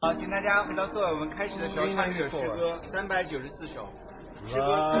好，请大家回到座位。我们开始的时候唱一首诗歌，394首。诗歌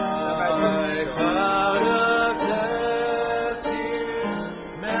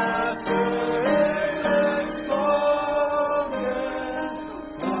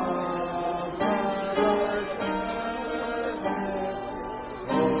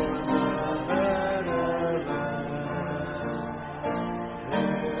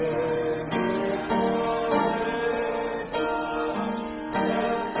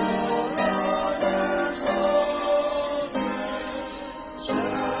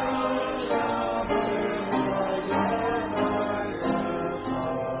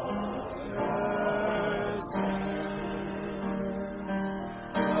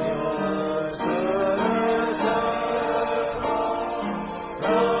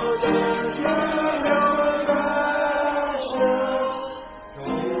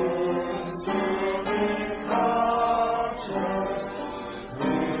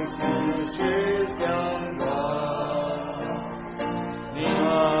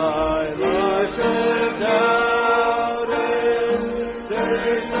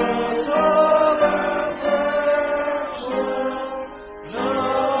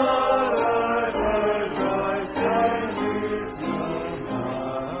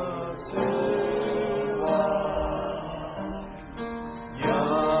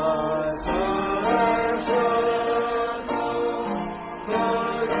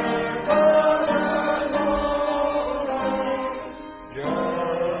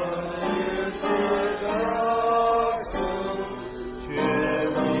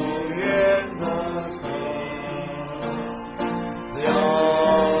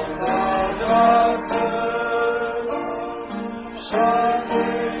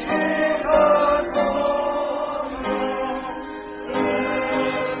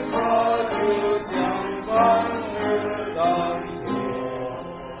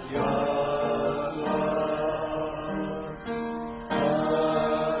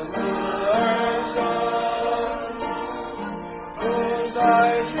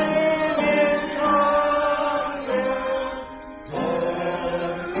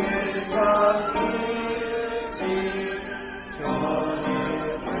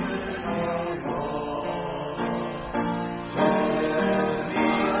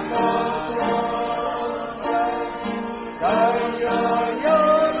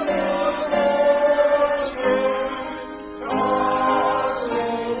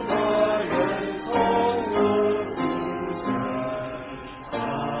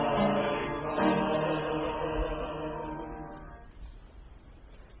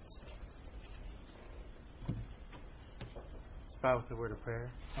394Bow with the word of prayer.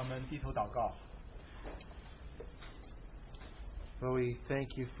 我们低头祷告。 Lord, we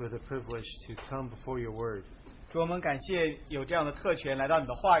thank you for the privilege to come before your word. 主，我们感谢有这样的特权来到你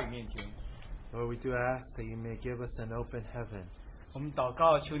的话语面前。 Lord, we do ask that you may give us an open heaven. 我们祷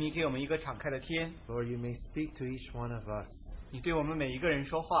告，求你给我们一个敞开的天。 Lord, you may speak to each one of us. 你对我们每一个人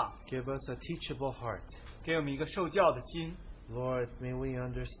说话， Give us a teachable heart. 给我们一个受教的心。 Lord, may we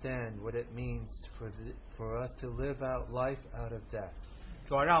understand what it means for us to live out life out of death.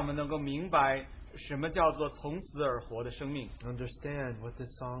 主要让我们能够明白什么叫做从死而活的生命。 Understand what this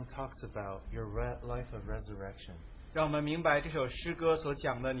song talks about, your life of resurrection. 让我们明白这首诗歌所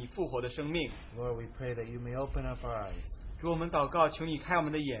讲的你复活的生命。 Lord, we pray that you may open up our eyes. 主，我们祷告，求你开我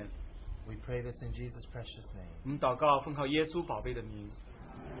们的眼。 We pray this in Jesus' precious name. 我们祷告，奉靠耶稣宝贝的名。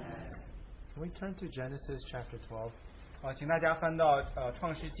 Can we turn to Genesis chapter 12? 请大家翻到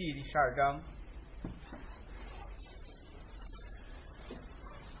创世纪第12章。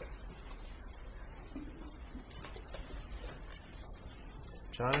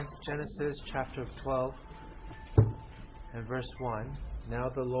 Genesis chapter 12 and verse 1. Now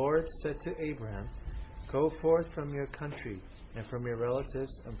the Lord said to Abraham, Go forth from your country and from your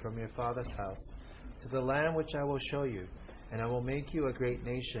relatives and from your father's house to the land which I will show you, and I will make you a great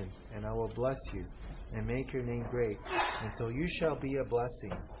nation, and I will bless you and make your name great, until you shall be a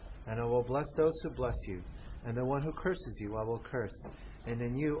blessing. And I will bless those who bless you, and the one who curses you I will curse, and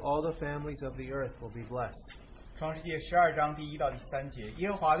in you all the families of the earth will be blessed. 创世纪12章第1到第3节，耶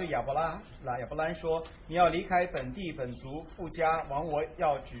和华对亚伯兰说：“你要离开本地本族父家，往我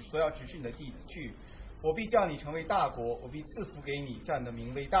所要指示你的地去。我必叫你成为大国，我必赐福给你，叫你的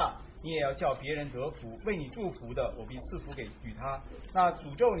名为大。你也要叫别人得福。为你祝福的，我必赐福与他；那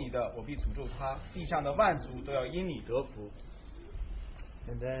诅咒你的，我必诅咒他。地上的万族都要因你得福。”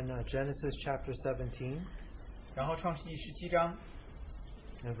 And then Genesis chapter 17. 然后创世纪17章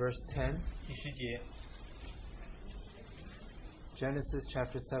and verse 10. 第10节。 Genesis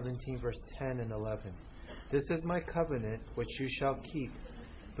chapter 17 verse 10 and 11. This is my covenant which you shall keep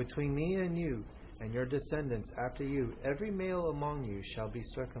Between me and you and your descendants after you, every male among you shall be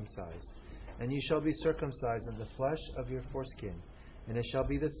circumcised, and you shall be circumcised in the flesh of your foreskin, and it shall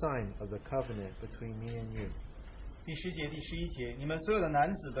be the sign of the covenant between me and you. 第10节、第11节，你们所有的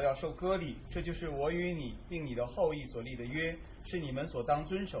男子都要受割礼，这就是我与你并你的后裔所立的约，是你们所当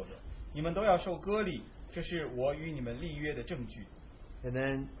遵守的。你们都要受割礼，这是我与你们立约的证据。 And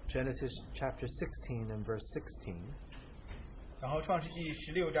then Genesis chapter 16 and verse 16. 然后创世纪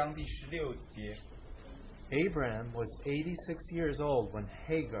16章第16节， Abraham was 86 years old when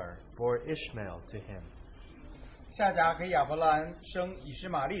Hagar bore Ishmael to him. 夏甲给亚伯兰生以实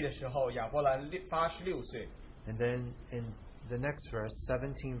玛利的时候，亚伯兰86岁。 And then in the next verse,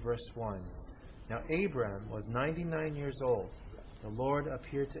 17 verse 1. Now Abraham was 99 years old. The Lord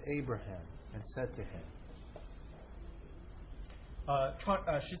appeared to Abraham and said to him.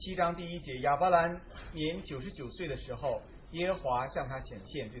 17章第1节，亚伯兰年99岁的时候，耶和华向他显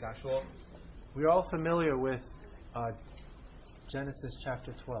现，对他说。 We're all familiar with Genesis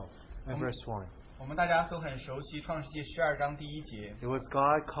chapter 12 and verse 1. 我们大家都很熟悉创世纪12章第1节。 It was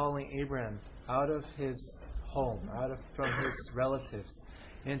God calling Abraham out of his home, from his relatives,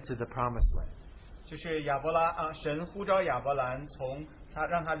 into the promised land. 就是神呼召亚伯兰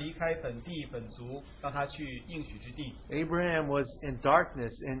让他离开本地本族，让他去应许之地。 Abraham was in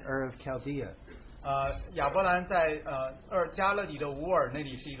darkness in Ur of Chaldea. 亚伯兰在加勒底的乌尔那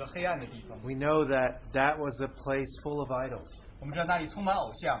里是一个黑暗的地方。 We know that was a place full of idols. 我们知道那里充满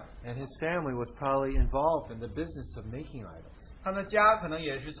偶像。 And his family was probably involved in the business of making idols. 他的家可能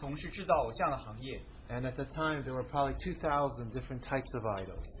也是从事制造偶像的行业。 And at the time, there were probably 2,000 different types of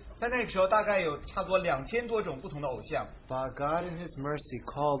idols. 在那个时候，大概有差不多2000多种不同的偶像。 But God in His mercy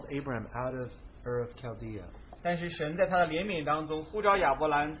called Abraham out of Ur of Chaldea. 但是神在他的怜悯当中呼召亚伯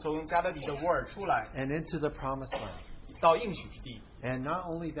兰从加勒底的乌尔出来， And into the promised land. 到应许之地。 And not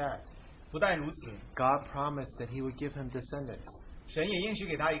only that, 不但如此， God promised that He would give him descendants. 神也应许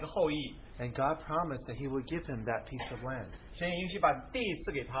给他一个后裔， And God promised that He would give him that piece of land. 神也应许把地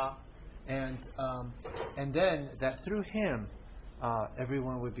赐给他。 And then that through him,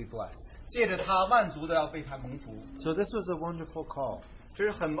 everyone would be blessed. 借着他，万族都要被他蒙福。 So this was a wonderful call. 这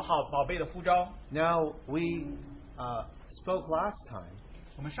是很好宝贝的呼召。 Now, we spoke last time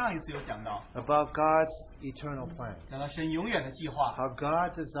我们上一次有讲到， about God's eternal plan. 讲到神永远的计划， How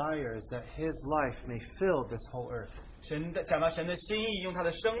God desires that His life may fill this whole earth. 讲到神的心意，用他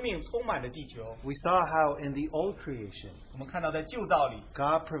的生命充满着地球。 We saw how in the old creation, 我们看到在旧造里，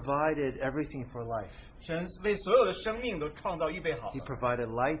 God provided everything for life. 神为所有的生命都创造预备好 He 了。 provided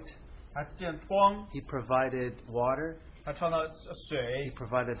light, 他建光， He provided water, 他创造 He 水，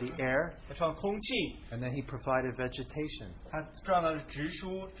 provided the air, 他创造空气， and then He provided vegetation. 他创造了植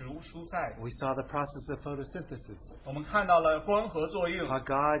物蔬菜。 We saw the process of photosynthesis. 我们看到了光合作用， How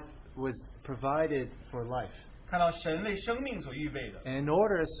God was provided for life. 看到神为生命所预备的。 And in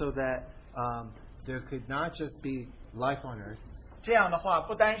order so that there could not just be life on earth, 这样的话，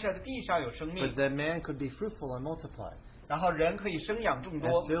不单是在地上有生 but 命， that man could be fruitful and multiply 然后人可以生养众 and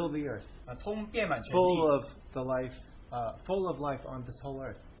多， fill the earth, 遍满全 full 地， of the life, full of life on this whole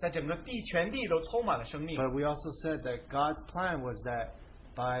earth. 在整个全地都充满了生命。 But we also said that God's plan was that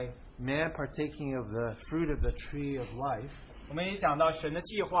by man partaking of the fruit of the tree of life, 我们也讲到神的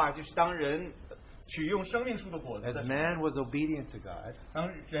计划，就是当人取用生命树的果子 as 的时候， man was obedient to God 当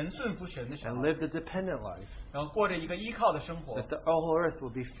人顺服神的时 and 候， lived a dependent life, 然后过着一个依靠的生活 that，the whole earth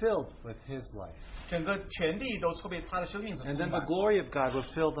would be filled with His life. 整个全地都被他的生命所 And 充 then the 满， glory of God would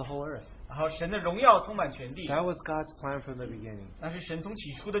fill the whole earth. 然后神的荣耀充满全地， That was God's plan from the beginning. 那是神从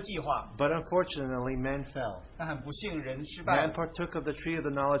起初的计划。 But unfortunately, man fell. 但很不幸，人失败 Man 了， partook of the tree of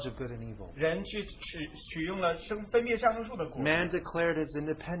the knowledge of good and evil. 人去取用了分别善恶树的果子， Man declared his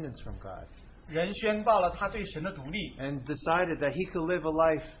independence from God 人宣告了他对神的独立， and decided that he could live a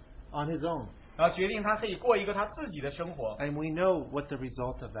life on his own. 然后决定他可以过一个他自己的生活。 And we know what the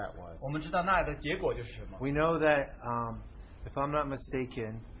result of that was. 我们知道那的结果就是什么？ We know that, if I'm not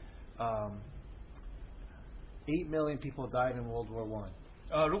mistaken, 8 million people died in World War I.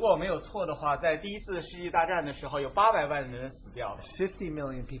 如果我没有错的话，在第一次世界大战的时候，有800万人死掉了； 50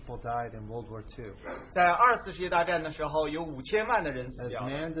 million people died in World War II 在二次世界大战的时候，有5000万的人死 as 掉了。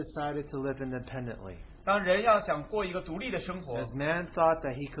 man decided to live independently. 当人要想过一个独立的生活， As man thought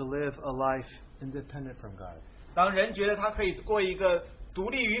that he could live a life independent from God. 当人觉得他可以过一个独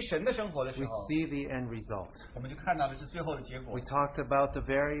立于神的生活的时 We 候， see the end result. 我们就看到的是最后的结果 We。talked about the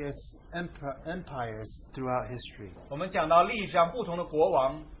various empires throughout history. 我们讲到历史上不同的国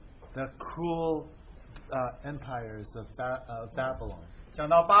王， The cruel empires of Babylon, 讲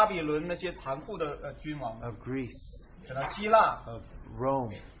到巴比伦那些残酷的君王， of Greece, 讲到希腊、 of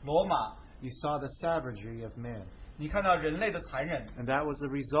Rome, 罗马， you saw the savagery of man. 你看到人类的残忍， And that was the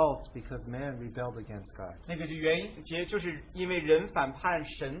result because man rebelled against God. 那个就是因为人反叛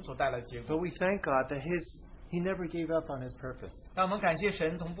神所带来的结 But 果。 we thank God that He never gave up on His purpose. 让我们感谢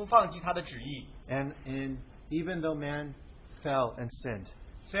神，从不放弃他的旨意。 And even though man fell and sinned,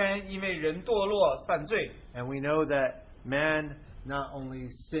 虽然因为人堕落犯罪， and we know that man not only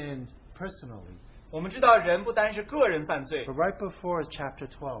sinned personally, 我们知道人不单是个人犯罪， but right before chapter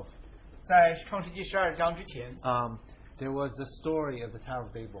 12, 在创世纪12章之前， there was the story of the Tower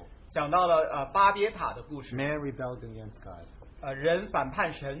of Babel. 讲到了巴别塔的故事。 Man rebelled against God. 人反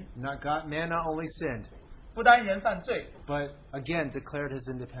叛神， Man not only sinned, 不单人犯罪， but again declared his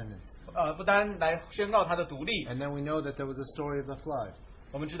independence. 不单来宣告他的独立。 And then we know that there was a story of the flood,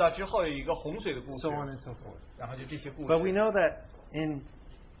 我们知道之后有一个洪水的故事 so，on and so forth. 然后就这些故 But we 事。 know that in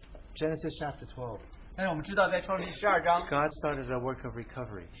Genesis chapter 12, 但是我们知道，在创世纪12章， God started a work of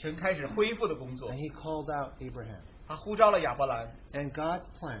recovery. 神开始恢复的工作 And，He called out Abraham. 他呼召了亚伯兰。 And God's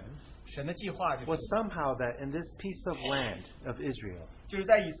plan 神的计划就 was 是， somehow that in this piece of land of Israel, 就是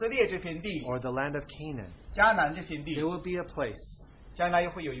在以色列这片地、 or the land of Canaan, 迦南这片地 there，will be a place 将来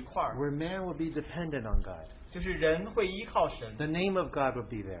会有一块儿， where man will be dependent on God. 就是人会依靠神， The name of God will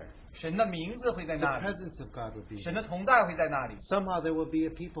be there. 神的名字会在 The 那里， presence of God will be 神 there. 的同在会在那里， Somehow there will be a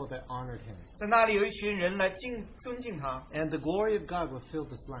people that honored Him. 在那里有一群人来尊敬他， And the glory of God will fill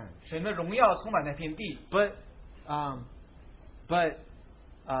this land. 神的荣耀充满那片地。 But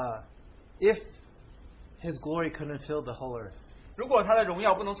if His glory couldn't fill the whole earth, 如果他的荣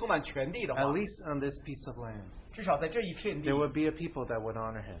耀不能充满全地的 at 话， least on this piece of land, 至少在这一片地 there would be a people that would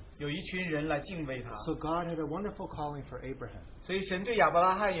honor Him. 有一群人来敬畏他。 So God had a wonderful calling for Abraham. 所以神对亚伯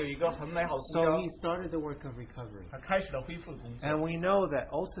拉罕有一个很美好的呼 So 召 He，started the work of recovery. 他开始了恢复的工 And 作。 we know that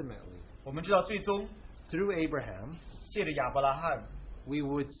ultimately, 我们知道，最终 through Abraham, 借着亚伯拉罕， we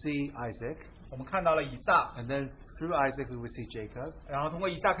would see Isaac. 我们看到了以撒， And then through Isaac, we would see Jacob. 然后通过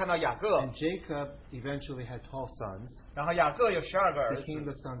以撒看到雅各， And Jacob eventually had 12 sons, 然后雅各有12个儿 became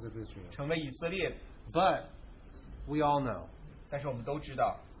子， the sons of Israel. 成为以色列。 But we all know 但是我们都知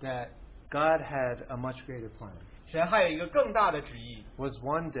道， that God had a much greater plan. 神还有一个更大的旨意， Was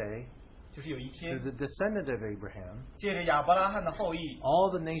one day, 就是有一 through 天， the descendant of Abraham, 借着亚伯拉罕的后裔， all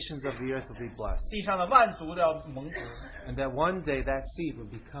the nations of the earth will be blessed. 地上的万族都要蒙福。 And that one day that seed would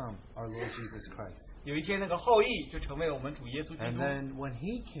become our Lord Jesus Christ. 有一天，那个后裔就成为我们主耶稣基 And 督。 then when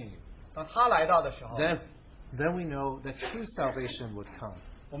He came, 当他来到的时候， then we know that true salvation would come.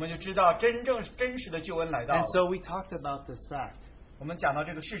 我们就知道真实的救恩来到 And 了。 so we talked about this fact, 我们讲到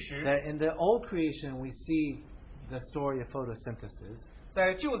这个事实， that in the old creation we see the story of photosynthesis,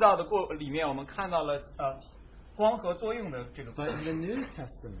 在旧造的里面，我们看到了光合作用的这个 but in the New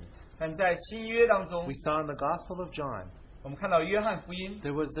Testament, 但在新约当中 we，saw in the Gospel of John, 我们看到约翰福音，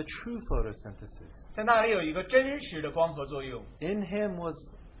 there was the true photosynthesis. 在那里有一个真实的光合作用， In Him was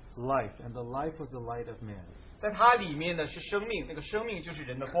life, and the life was the light of man. 在它里面的是生命，那个生命就是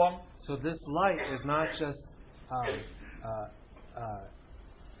人的光。 So this light is not just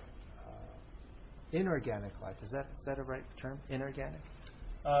inorganic life. Is that a right term? Inorganic?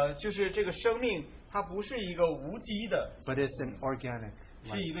 就是这个生命，它不是一个无机的， But it's an organic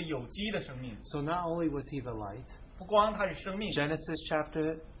是一 life. 个有机的生命。 So not only was He the light, 不光它是生命，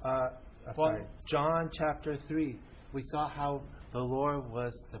 John chapter 3, we saw how the Lord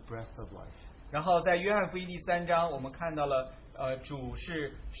was the breath of life. 然后在约翰福音第3章，我们看到了主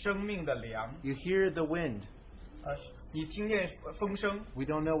是生命的粮。 You hear the wind. 你听见风声， We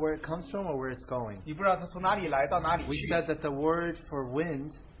don't know where it comes from or where it's going. 你不知道它从哪里来到哪里 We 去。 said that the word for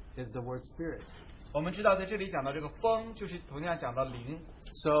wind is the word spirit. 我们知道在这里讲到这个风，就是同样讲到灵。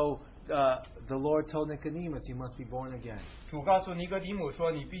 So the Lord told Nicodemus, you must be born again. 主告诉尼哥底母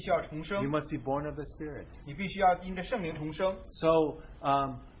说，你必须要重 You 生， must be born of the Spirit. 你必须要因着圣灵重生。 So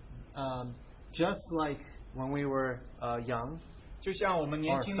just like when we were young, 就像我们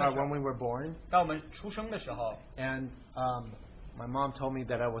年 or 轻的 sorry, 时 when 候， we were born, 当我们出生的时候， and my mom told me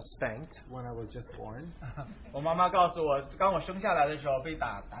that I was spanked when I was just born. 我妈妈告诉我，刚我生下来的时候被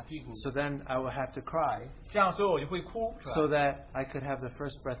打屁股， So then I would have to cry 这样所以我就会哭，是 so 吧？ that I could have the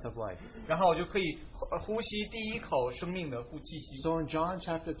first breath of life. 然后我就可以呼吸第一口生命的气息。 So in John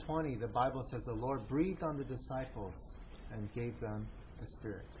chapter 20, the Bible says the Lord breathed on the disciples and gave them the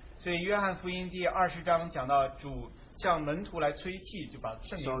Spirit. 所以约翰福音第20章讲到主向门徒来吹气，就把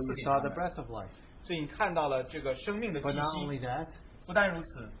圣灵 So 赐 you 给 saw 他 the 们。 breath of life. 所以你看到了这个生命的气 But not only 息。 that, 不但如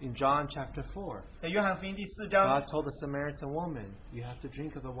此， In John chapter 4, 在约翰福音第4章， God told the Samaritan woman, you have to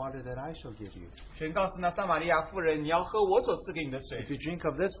drink of the water that I shall give you. 神告诉那撒玛利亚妇人，你要喝我所赐给你的水 If，you drink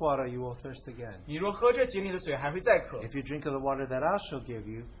of this water, you will thirst again. 你若喝这井里的水，还会再渴； If you drink of the water that I shall give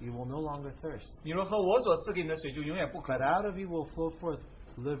you, you will no longer thirst. 你若喝我所赐给你的水，就永远不渴 But。out of you will flow forth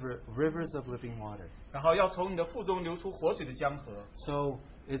rivers of living water. 然后要从你的腹中流出活水的江河， So,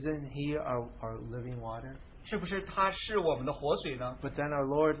 isn't He our living water? 是不是它是我们的活水呢？ But then our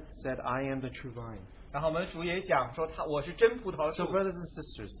Lord said, I am the true vine. 然后我们的主也讲说我是真葡萄 So, 树。 brothers and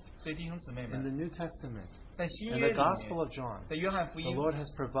sisters, 所以弟兄姊妹 in 们， the New Testament, 在新 in 约 the 里 Gospel 面， of John, 在约翰福 the 音， Lord has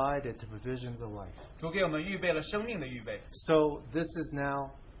provided the provisions of life. 主给我们预备了生命的预备， So, this is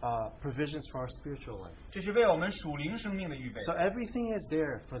now provisions for our spiritual life. 这是为我们属灵生命的预备。 So, everything is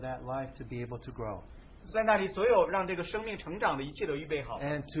there for that life to be able to grow. 在那里，所有让这个生命成长的一切都预备好，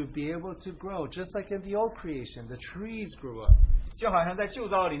 And to be able to grow, just like in the old creation, the trees grew up. 就好像在旧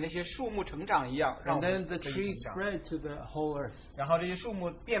造里那些树木成长一样，让 And 我 then 们 the 可以 trees 成长。 spread to the whole earth. 然后这些树木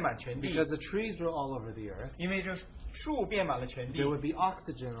遍满全地， Because the trees were all over the earth, 因为这树遍满了全地 there，would be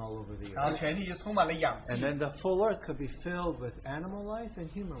oxygen all over the 然后 earth. 全地就充满了氧气 And，then the full earth could be filled with animal life and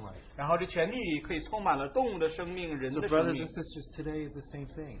human life. 然后这全地里可以充满了动物的生命、人 So 的生 brothers 命 and。sisters, today is the same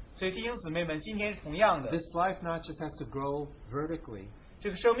thing. 所以弟兄姊妹们，今天同样的， This life not just has to grow vertically. 这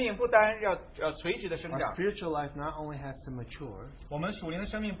个生命不单要垂直的生 Our 长， spiritual life not only has to mature, 我们属灵的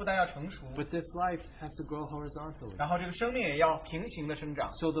生命不单要成熟， but this life has to grow horizontally. 然后这个生命也要平行的生长。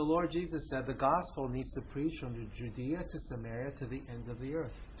 So the Lord Jesus said the gospel needs to preach from Judea to Samaria to the ends of the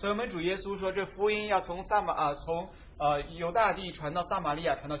earth. 所以我们主耶稣说，这福音要从犹大地传到撒玛利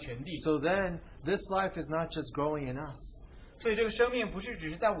亚，传到全地。 So then, this life is not just growing in us, 所以这个生命不是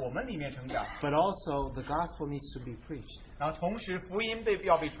只是在我们里面成长， but also the gospel needs to be preached. 然后同时福音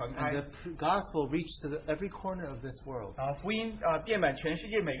要被传 And 开， the gospel reached to every corner of this world. 然后福音遍满全世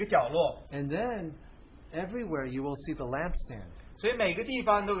界每个角落， And then, everywhere you will see the lampstand. 所以每个地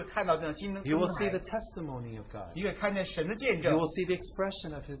方都会看到这种金灯 You will see 台 the testimony of God. 你会看见神的见 You 证， will see the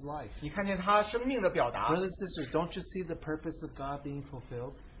expression of His life. 你看见他生命的表达。 Brothers and sisters, don't you see the purpose of God being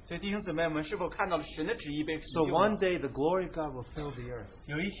fulfilled? 所以弟兄姊妹们，是否看到了神的旨意被成 So 就 one 呢？ day the glory of God will fill the earth.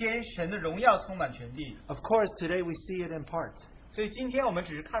 有一天，神的荣耀充满全地。 Of course, today we see it in part 所以今天我们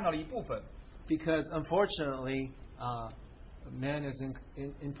只是看到了一部分， because unfortunately, man is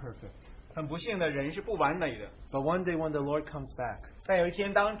imperfect. 很不幸的人是不完美的。 But one day when the Lord comes back, 但有一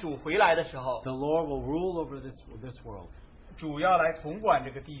天，当主回来的时候， the Lord will rule over this world. 主要来统管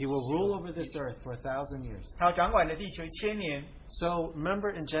这个地 He 球， will rule over this earth for 1,000 years. 他要掌管这地球1000年。 So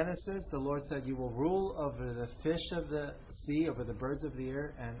remember in Genesis, the Lord said, "You will rule over the fish of the sea, over the birds of the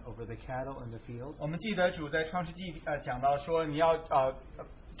air, and over the cattle in the field." 我们记得主在创世纪讲到说，你要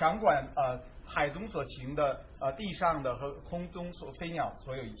掌管海中所行的地上的和空中所飞鸟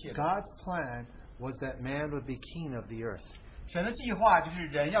所有一切的。 God's plan was that man would be king of the earth. 神的计划就是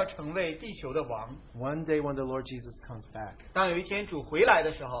人要成为地球的王。 One day when the Lord Jesus comes back, 当有一天主回来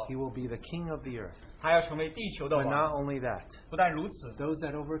的时候， He will be the king of the earth. 他要成为地球的 But 王。 not only that, 不但如此， those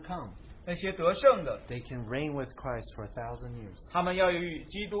that overcome, 那些得胜的， they can reign with Christ for 1,000 years. 他们要与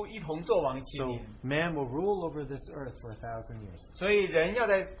基督一同作王1000 So 年。 man will rule over this earth for 1,000 years. 所以人要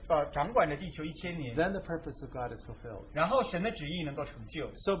在掌管着地球1000年， Then the purpose of God is fulfilled. 然后神的旨意能够成就。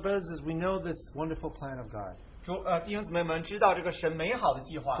 So brothers, as we know this wonderful plan of God, 弟兄姊妹们知道这个神美好的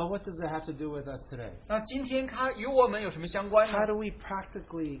计划。 so what does it have to do with us today? 那今天它与我们有什么相关呢 How？do we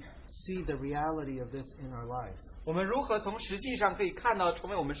practically see the reality of this in our lives? 我们如何从实际上可以看到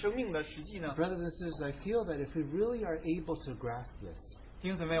成为我们生命的实际呢？ Brothers and sisters, I feel that if we really are able to grasp this, 弟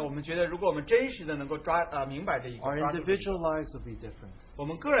兄姊妹，我们觉得如果我们真实的能够明白这一个， our 抓住这一个 individual lives will be different. 我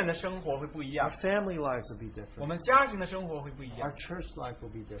们个人的生活会不一 Our 样， family lives will be 我 different. 们家庭的生活会不一 Our 样， church life will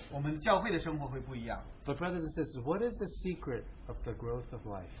be different. 我们教会的生活会不一样。 But brothers and sisters, what is the secret of the growth of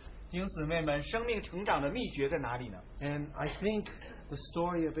life? 弟兄姊妹们，生命成长的秘诀在哪里呢？ And I think the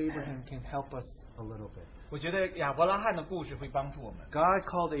story of Abraham can help us a little bit. 我觉得亚伯拉罕的故事会帮助我们。 God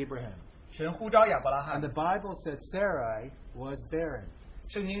called Abraham, 神呼召亚伯拉 and 罕 the，Bible said Sarai was barren.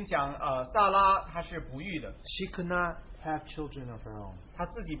 圣经讲萨拉她是不育的， She could not have children of her own. 她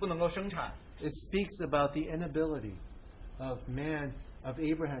自己不能够生产。 It speaks about the inability of man, of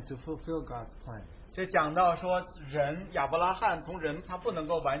Abraham, to fulfill God's plan. 这讲到说亚伯拉罕从人他不能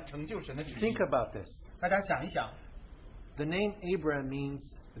够成就神的旨意。 Think about this. 大家想一想， The name Abraham means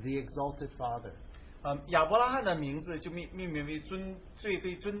the exalted father. 亚伯拉罕的名字就命名为最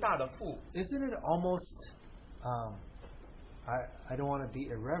被尊大的父。 Isn't it almost, I don't want to be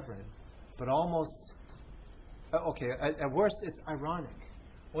irreverent, but almost, okay, at worst it's ironic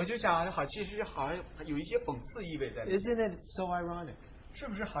我就想好，其实好像有一些讽刺意味在里面， Isn't it so ironic? 是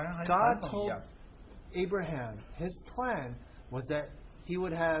不是好像很 God 反讽一 told 样？ Abraham his plan was that he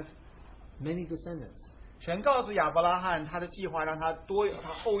would have many descendants. 神告诉亚伯拉罕，他的计划让他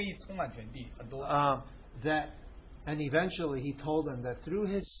后裔充满全地，很多。 And eventually he told them that through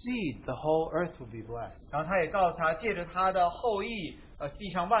his seed the whole earth would be blessed. 然后他也告诉他，借着他的后裔，地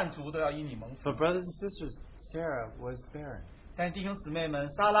上万族都要因你蒙福。 But brothers and sisters, Sarah was barren. 但是弟兄姊妹们，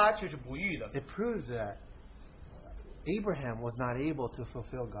撒拉却是不育的， It proves that Abraham was not able to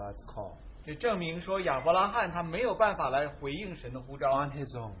fulfill God's call 这证明说亚伯拉罕他没有办法来回应神的呼召， on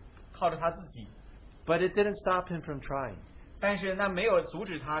his own. 靠着他自己。 But it didn't stop him from trying. 但是那没有阻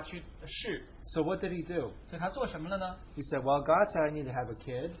止他去试， So what did he do? 所以他做什么了呢？ He said, well, God said I need to have a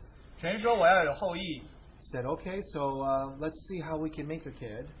kid. 神说我要有后裔， He said, okay, so let's see how we can make a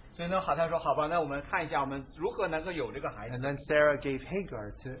kid. 所以呢，他说好吧，那我们看一下我们如何能够有这个孩子。 And then Sarah gave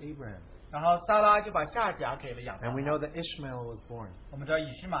Hagar to Abraham. 然后撒拉就把夏甲给了亚伯拉 And we 罕。 know that Ishmael was born. 我们知道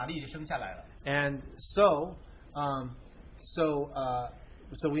以实玛利就生下来了。 And so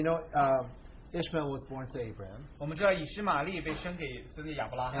we know Ishmael was born to Abraham. 我们知道以实玛利被生给亚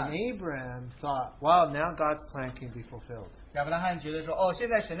伯拉 And 罕。 Abraham thought, wow, now God's plan can be fulfilled. 亚伯拉罕觉得说，哦，现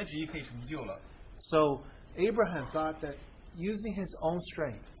在神的旨意可以成就了。 So Abraham thought that using his own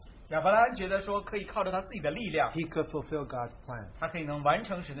strength, 亚伯拉罕觉得说，可以靠着他自己的力量， he could fulfill God's plan 他可以能完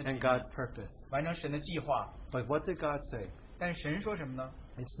成神的旨 and 意， God's purpose. 完成神的计划。 But what did God say? 但是神说什么呢？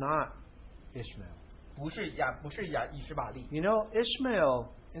 It's not Ishmael. 不是以实玛利。 You know, Ishmael,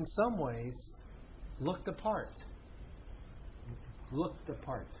 in some ways, looked the part. Looked the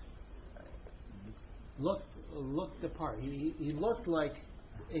part. Looked the part. He looked like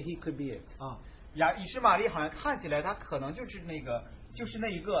he could be it. 以实玛利好像看起来他可能就是那一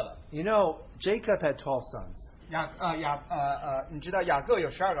个了。 You know, Jacob had 12 sons. 你知道雅各有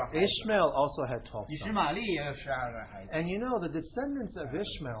12个孩子， Ishmael also had 12以实 sons. 玛利也有12个孩子。 And you know, the descendants of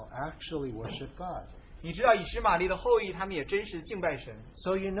Ishmael actually worship God. 你知道以实玛利的后裔，他们也真实敬拜神。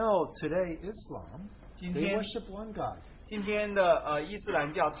 So you know, today Islam, 今 they 天 worship one God. 今天的伊斯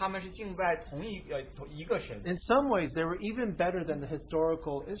兰教，他们是敬拜同一个神。 In some ways, they were even better than the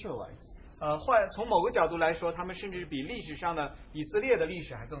historical Israelites 从某个角度来说，他们甚至比历史上的以色列的历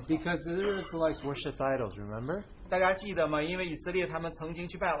史还更好。 because the Israelites worshipped idols, remember? 大家记得吗？因为以色列他们曾经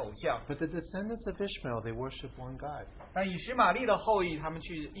去拜偶像， But the descendants of Ishmael, they worship one God. 但以实玛利的后裔，他们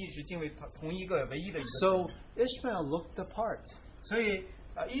一直敬畏同一个唯一的一个神。 So Ishmael looked the part, 所以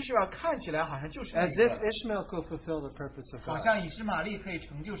以实玛看起来好像就是那 as 个 if Ishmael could fulfill the purpose of 好 God. 像以实玛利可以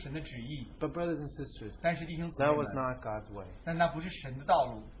成就神的旨意。 But brothers and sisters, 但是弟兄姊妹 that was 们， not God's way. 但那不是神的道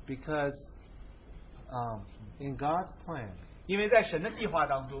路， Because in God's plan, 因为在神的计划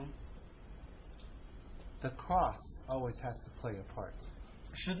当中， the cross always has to play a part.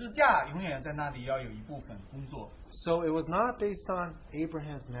 十字架永远在那里要有一部分工作。 So it was not based on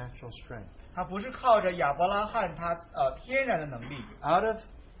Abraham's natural strength. 他不是靠着亚伯拉罕他天然的能力， Out of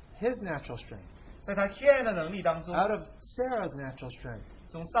his natural strength, 在他天然的能力当中， out of Sarah's natural strength,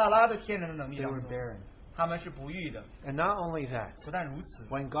 从萨拉的天然的能力 they 当 were 中， barren. 他们是不育的。 And not only that, 不但如此，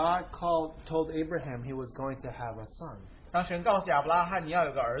 when God told Abraham he was going to have a son. 当神告诉亚伯拉罕你要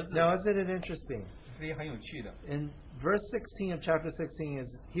有个儿子， Now, isn't it interesting? 这也很有趣的。 In verse 16 of chapter 16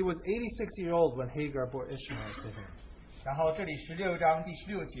 is he was 86 years old when Hagar bore Ishmael to him. 然后这里16章第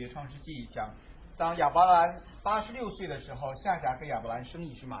16节创世纪讲，当亚伯兰86岁的时候，夏甲给亚伯兰生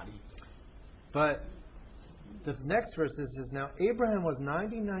以实玛利。 But the next verse is now Abraham was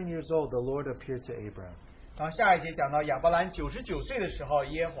 99 years old. The Lord appeared to Abraham. 然后下一节讲到亚伯兰99岁的时候，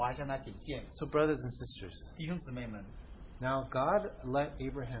耶和华向他显现。 So, brothers and sisters, 弟兄姊妹们， now God let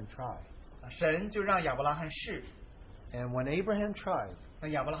Abraham try. 神就让亚伯拉罕试。 And when Abraham tried, 那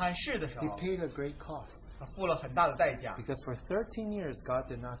亚伯拉罕试的时 he 候， paid a great cost. 他付了很大的代价， Because for 13 years,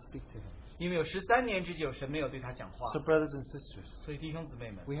 God did not speak to him. 因为有13年之久，神没有对他讲话。 So, brothers and sisters, 所以弟兄姊妹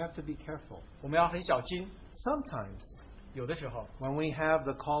们， we have to be careful. 我们要很小心。 Sometimes, 有的时候， when we have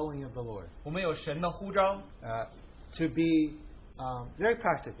the calling of the Lord, 我们有神的呼召， to be very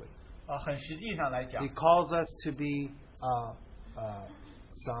practically, 很实际上来讲 He，calls us to be a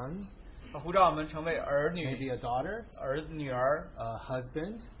son, 呼召我们成为儿 maybe 女、 a daughter, 儿子、女儿、 a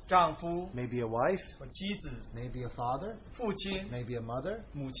husband, 丈夫、 maybe a wife, 妻子、 maybe a father, 父亲、 maybe a mother,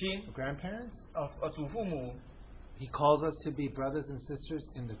 母亲、 grandparents. 祖父母。 He calls us to be brothers and sisters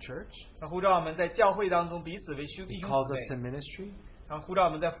in the church. 他呼召我们在教会当中彼此为兄 He 弟兄 calls 姊 us to 妹， ministry. 然后呼召我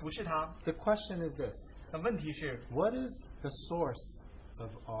们在服侍他。 The question is this: 那问题是， what is the source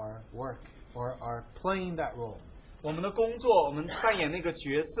of our work or our playing that role? 我们的工作，我们扮演那个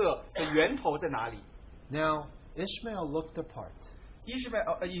角色的源头在哪里？ Now, Ishmael looked the part.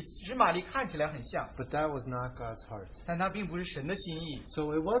 以实玛利看起来很像， but that was not God's heart. 但它并不是神的心意。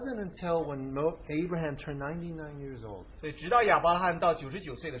 So it wasn't until when Abraham turned 99 years old. 所以直到亚伯拉罕到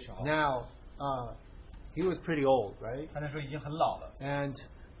99岁的时候， Now, he was pretty old, right? 他那时候已经很老了。 And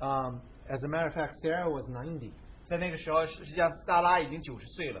as a matter of fact, Sarah was 90. 在那个时候，实际上撒拉已经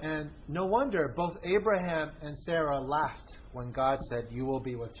90岁了。 And no wonder both Abraham and Sarah laughed when God said, "You will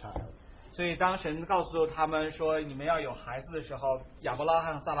be with child." 所以当神告诉他们说你们要有孩子的时候，亚伯拉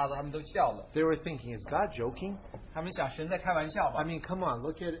罕和撒拉他们都笑了。 They were thinking, "Is God joking?" 他们想神在开玩笑吧 I？ mean, come on,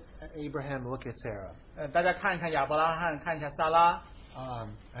 look at Abraham, look at Sarah. 大家看一看亚伯拉罕，看一下撒拉。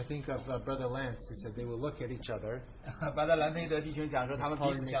 I think of Brother Lance. He said they will look at each other, 巴德兰培德弟兄讲说他们彼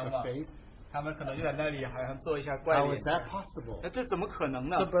probably 此 make 相 a 望， face. 他们可能就在那里好像做一下怪 How 脸 is。that possible? 那这怎么可能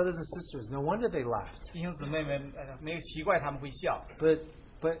呢 So,？brothers and sisters, no wonder they laughed. 弟兄姊妹们，没有奇怪他们会笑，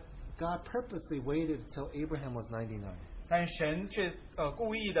 But God purposely waited until Abraham was 99. 但是神却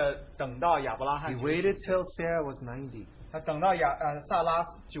故意的等到亚伯拉罕 He 90 waited till Sarah was 90. 他等到萨拉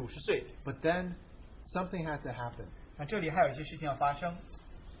90岁。 But then something had to happen. 那这里还有一些事情要发生。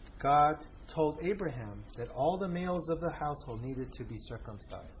 God told Abraham that all the males of the household needed to be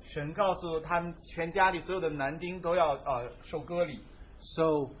circumcised. 神告诉他们全家里所有的男丁都要受割礼，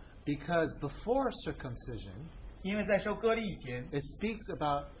 So, because before circumcision, 因为在受割礼以前， it speaks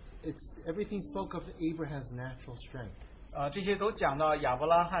about everything spoke of Abraham's natural strength, 这些都讲到亚伯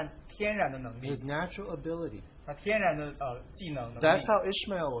拉罕天然的能 his 力， natural ability. 他天然的技能能 That's 力， how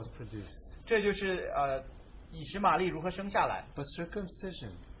Ishmael was produced. 这就是以实玛利如何生下来。 But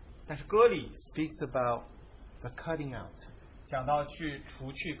circumcision 但是割礼 speaks about the cutting out. 讲到去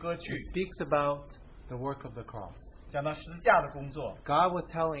除去割去， It speaks about the work of the cross. 讲到十字架的工作。 God was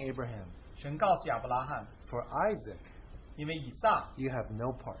telling Abraham, 神告诉亚伯拉罕， for Isaac, 因为以撒 you have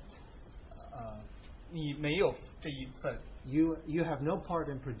no part. 你没有这一份， You have no part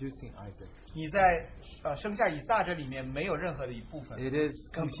in producing Isaac. 你在生下以撒这里面没有任何的一部分， It is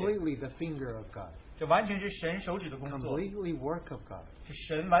completely the finger of God, 这完全是神手指的工作， completely work of God. 是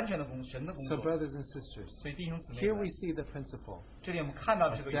神完全的神的工 So, 作。 brothers and sisters, 所以弟兄姊妹 here we 们， see the principle 这里我们看到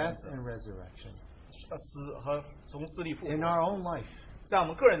of 这个原 death 则， and resurrection. 死和从死里复 In 活。 our own life, 在我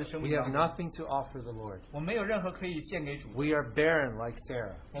们个人的生 we 命 have 当中， nothing to offer the Lord. 我们没有任何可以献给主的。 We are barren like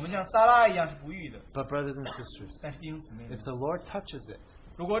Sarah. 我们像撒拉一样是不育的。 But, brothers and sisters, 但是弟兄姊妹们 if，the Lord touches it,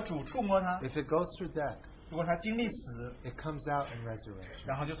 如果主触摸他， if it goes through death, 如果他经历死， it comes out in resurrection.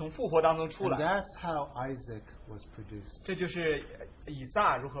 然后就从复活当中出 And 来， that's how Isaac was produced. 这就是以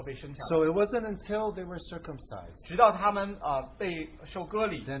撒如何被生下来。 So it wasn't until they were circumcised, 直到他们被受割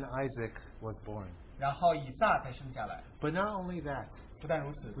礼， then Isaac was born. 然后以撒才生下来。 But not only that, 不但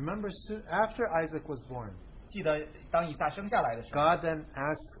如此， remember, soon after Isaac was born, 记得当以撒生下来的时候， God then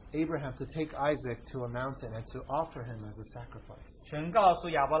asked Abraham to take Isaac to a mountain and to offer him as a sacrifice. 神告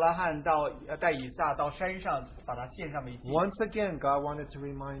诉亚伯拉罕带以撒到山上，把他献上为祭。 Once again, God wanted to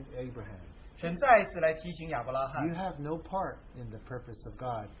remind Abraham, 神再一次来提醒亚伯拉 you 罕， have no part in the purpose of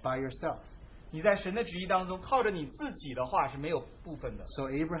God by yourself. 你在神的旨意当中靠着你自己的话是没有部分的。 So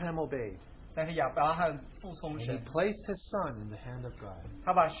Abraham obeyed, 但是亚伯拉罕服从 and he 神， placed his son in the hand of God.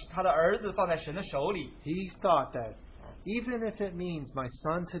 他把他的儿子放在神的手里。 He thought that even if it means my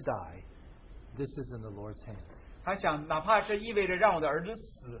son to die, this is in the Lord's hands. 他想，哪怕是意味着让我的儿子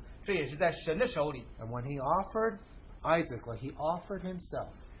死，这也是在神的手里。 And when he offered Isaac, like he offered himself,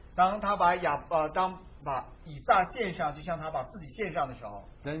 当他把把以撒献上，就像他把自己献上的时候，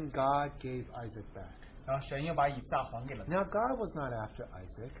 then God gave Isaac back. 然后神又把以撒还给了他。 Now God was not after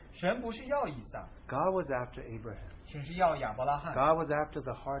Isaac. 神不是要以撒， God was after Abraham. 神是要亚伯拉罕， God was after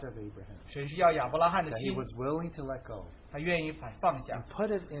the heart of Abraham, 神是要亚伯拉罕的 that 心 he，was willing to let go 他愿意把放下 and，put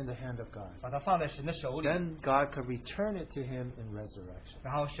it in the hand of God. 把它放在神的手里， Then God could return it to him in resurrection.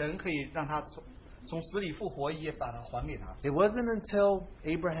 然后神可以让他从死里复活，也把它还给他。 It wasn't until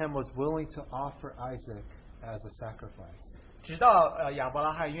Abraham was willing to offer Isaac as a sacrifice 直到亚伯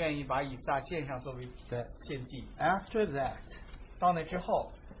拉罕愿意把以撒献上作为 that 献祭。 after that, 到那之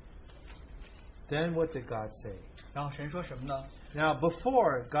后， then what did God say? 然后神说什么呢？ Now,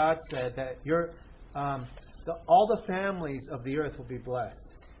 before God said that all the families of the earth will be blessed,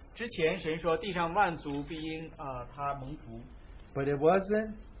 之前神说地上万族必因他蒙福， but it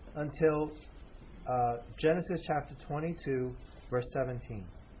wasn't until Genesis chapter 22, verse 17.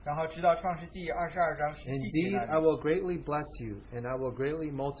 然后直到创世纪22章17节 Indeed, 那 I 里， will greatly bless you, and I will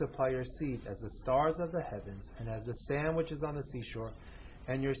greatly multiply your seed as the stars of the heavens, and as the sand which is on the seashore,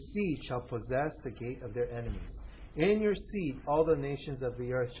 and your seed shall possess the gate of their enemies. In your seed all the nations of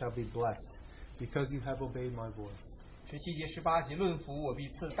the earth shall be blessed, because you have obeyed my voice. 17节18节，论福我必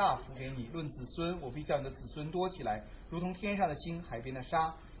赐大福给你，论子孙我必叫你的子孙多起来，如同天上的星，海边的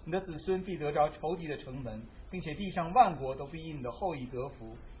沙。你的子孙必得着仇敌的城门，并且地上万国都必因你的后裔得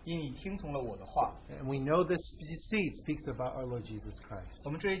福，因你听从了我的话。 And we know this seed speaks about our Lord Jesus Christ. 我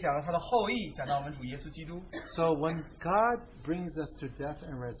们这里讲到他的后裔，讲到我们主耶稣基督。 So when God brings us to death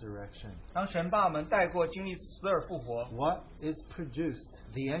and resurrection, 当神把我们带过经历死而复活， what is produced?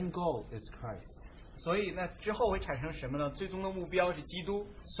 The end goal is Christ. 所以那之后会产生什么呢？最终的目标是基督。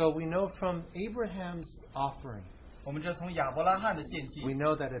 So we know from Abraham's offering, 我们这从亚伯拉罕的献祭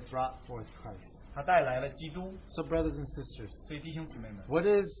we，know that it brought forth Christ. 他带来了基督。 So brothers and sisters, 所以弟兄姊妹们， what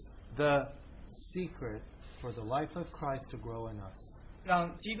is the secret for the life of Christ to grow in us?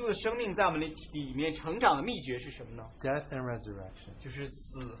 让基督的生命在我们里面成长的秘诀是什么呢？ Death and resurrection. 就是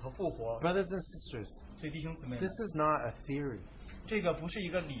死和复活。 Brothers and sisters, 所以弟兄姊妹们 this，is not a theory. 这个不是一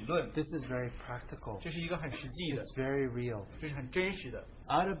个理论， This is very practical. 这是一个很实际的， It's very real. 这是很真实的。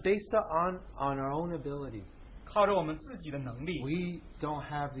 Based on our own ability, 靠着我们自己的能力， we don't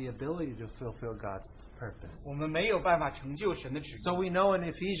have the ability to fulfill God's purpose. 我们没有办法成就神的旨意。 So we know in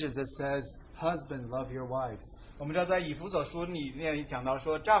Ephesians it says, "Husband, love your wives, 我们知道在以弗所书里面讲到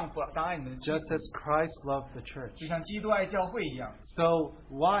说，丈夫当爱你们的妻 just 子， as Christ loved the church." 就像基督爱教会一样， So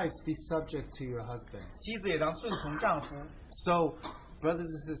wives, be subject to your husbands. 妻子也当顺从丈夫。 So, brothers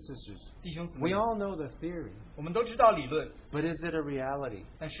and sisters, 弟兄姊 we 妹， all know the theory, 我们都知道理论， but is it a reality?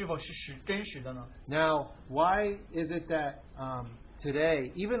 但是否是真实的呢？ Now, why is it that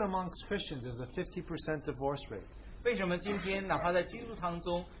today, even amongst Christians, there's a 50% divorce rate? 为什么今天哪怕在基督当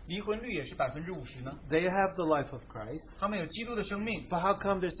中，离婚率也是50%呢？ They have the life of Christ, 他们有基督的生命， but how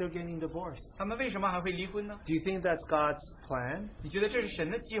come they're still getting divorced? 他们为什么还会离婚呢？ Do you think that's God's plan? 你觉得这是神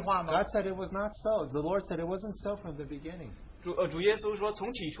的计划吗？ God said it was not so. The Lord said it wasn't so from the beginning. 主耶稣说，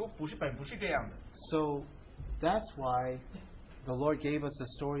从起初本不是这样的。 So that's why the Lord gave us the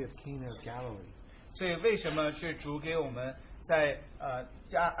story of Cana of Galilee. 所以为什么是主给我们在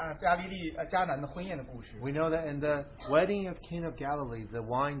迦南的婚宴的故事？ We know that in the wedding of Cana of Galilee, the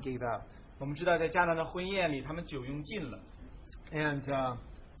wine gave out. 我们知道在迦南的婚宴里，他们酒用尽了。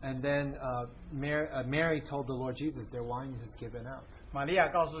 And then Mary told the Lord Jesus, their wine has given out. 玛利亚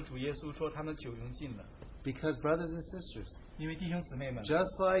告诉主耶稣说，他们酒用尽了。 Because brothers and sisters, 因为弟兄姊妹们，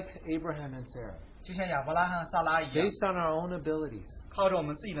 just like Abraham and Sarah, 就像亚伯拉罕、撒拉一样， based on our own abilities, 靠着我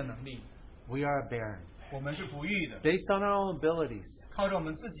们自己的能力， we are barren. 我们是不育的； Based on our own abilities, 靠着我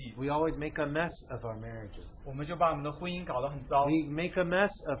们自己， we always make a mess of our marriages. 我们就把我们的婚姻搞得很糟， We make a mess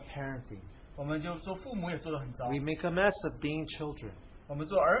of parenting. 我们就做父母也做得很糟， We make a mess of being children. 我们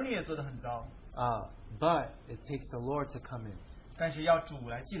做儿女也做得很糟。 But it takes the Lord to come in. 但是要主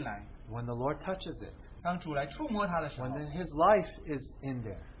来进来， When the Lord touches it, 当主来触摸他的时候 when，His life is in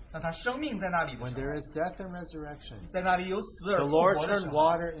there, 当他生命在那里的 when 时 there 候， is death and resurrection, 在那里有死 the 而复 Lord 活的时 turned 候，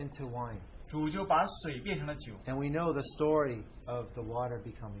 water into wine. 主就把水变成了酒。 And we know the story of the water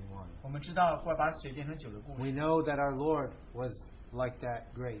becoming wine. 我们知道会把水变成酒的故 We 事。 know that our Lord was like that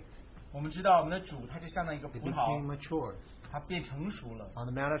grape. 我们知道我们的主他就像那一个 He 葡 became 萄， mature. 他变成熟了。 On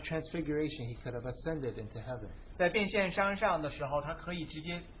the Mount of Transfiguration, He could have ascended into heaven. 在变现山上的时候，他可以直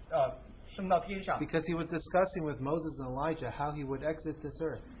接升到天上， Because He was discussing with Moses and Elijah how He would exit this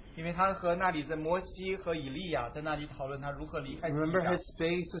earth. 因为他和那里在摩西和以利亚在那里讨论他如何离开地 Remember 上。 His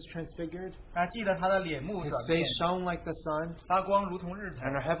face was transfigured? 他记得他的脸目 His 转变， face shone like the sun. 发光如同日头。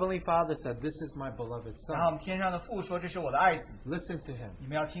 And our Heavenly Father said, "This is my beloved 然后我 Son. 们天上的父说：“这是我的爱子， Listen to Him." 你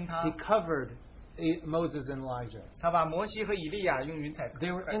们要听他。 He covered Moses and Elijah. ”他把摩西和以利亚用云彩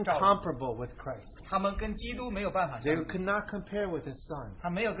They were 照着， incomparable with Christ. 他们跟基督没有办法 They 相比， could not compare with His Son. 他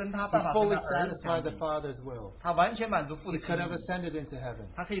没有跟他 He 办法跟 fully 他儿子相 satisfied the 比， Father's will. 他完全满足父 He 的心 could have 意， ascended into heaven.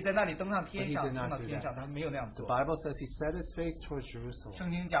 他可以在那里登上天 But he 上， did not 升到 do 天上， that. 他没有那样 The 做。 Bible says He set His face towards Jerusalem.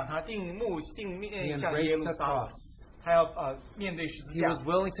 圣经讲他定He 面向耶 embraced 路 the 撒冷， cross. 他要面对十字 He 架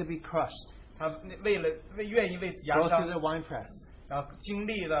was，willing to be crushed. 他愿意为此压 Go 伤 through，the winepress. 然后经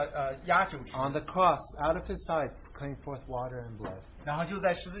历了压酒池， On the cross, out of His side came forth water and blood. 然后就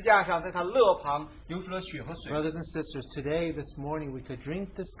在十字架上，在他肋旁流出了血和水。 Brothers and sisters, today, this morning, we could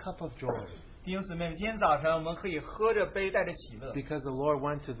drink this cup of joy 弟兄姊妹，今天早晨我们可以喝着杯，带着喜乐， because the Lord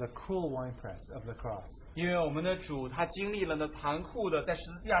went to the cruel winepress of the cross. 因为我们的主他经历了那残酷的在十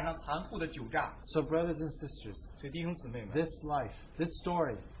字架上残酷的酒榨。 So, brothers and sisters, 所以弟兄姊妹们， this life, this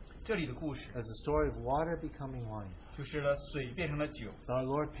story, 这里的故事 is the story of water becoming wine. 就是了水变成了酒， Our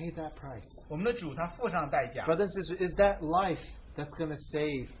Lord paid that price. 我们的主他付上代价。 Brothers and sisters, is that life that's going to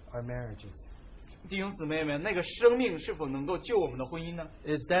save our marriages? 弟兄姊妹们，那个生命是否能够救我们的婚姻呢？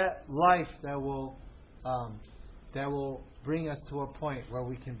 Is that life that will bring us to a point where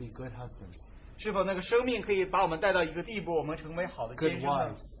we can be good husbands? 是否那个生命可以把我们带到一个地步，我们成为好的 good 先生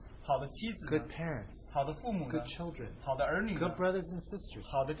呢？ wives, 好的妻子 good 呢？ parents, 好的父母呢 good？children, 好的儿女 good 呢？ brothers and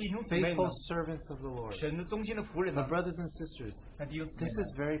sisters, 好的弟兄姊妹呢 faithful？servants of the Lord. 神的忠心的仆人 But 呢？ brothers and sisters, 那弟兄姊妹 this 呢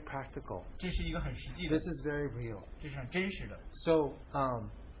is very practical. 这是一个很实际的， This is very real. 这是很真实的。 So,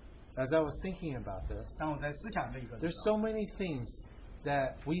 as I was thinking about this, 当我在思想这一个的 there's 时 so 候， many things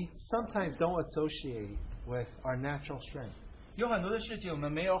that we sometimes don't associate with our natural strength. 有很多的事情我们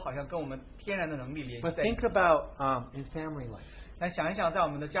没有好像跟我们天然的能力联系 But 在一 think 起。 about in family life. 来想一想，在我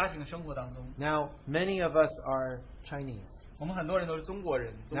们的家庭的生活当中， Now, many of us are Chinese. 我们很多人都是中国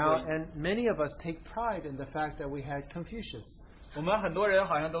人，中国 Now, 人。 and many of us take pride in the fact that we had Confucius. 我们很多人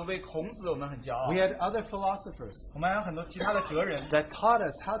好像都为孔子我们很骄傲 We。had other philosophers 我们还有很多其他的哲人， that taught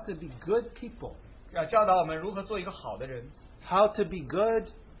us how to be good people, 要教导我们如何做一个好的人， how to be good,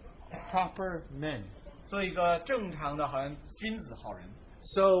 proper men. 做一个正常的好像君子好人。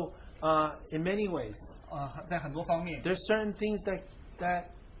 So, in many ways, 在很多方面， there's certain things that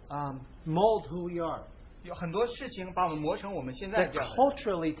mold who we are, 有很多事情把我们磨成我们现在 that 这样的人。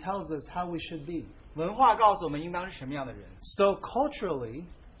 culturally tells us how we should be. 文化告诉我们应当是什么样的人。 So, culturally,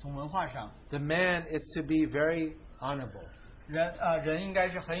 从文化上， the man is to be very honorable. 人应该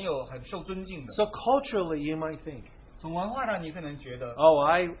是很受尊敬的。 So, culturally, you might think, 从文化上，你可能觉得 oh,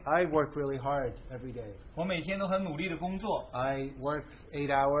 I work really hard every day. 我每天都很努力的工作， I work 8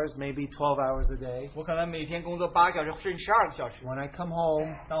 hours, maybe 12 hours a day. 我可能每天工作8小时甚至12个小时。 When I come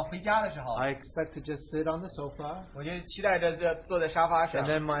home, 当我回家的时候， I expect to just sit on the sofa, 我就期待着坐在沙发上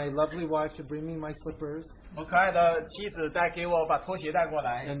and，then my lovely wife to bring me my slippers, 我可爱的妻子带给我把拖鞋带过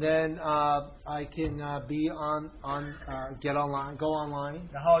来， and then I can be get online, go online.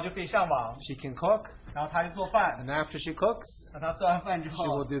 然后就可以上网， She can cook, 然后他就做饭， and after she cooks, 那他做完饭之 she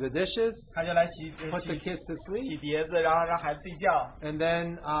后 will，do the dishes, 他就来洗 put the 洗 kids to 洗 sleep, 碟子，然后让孩子睡觉， and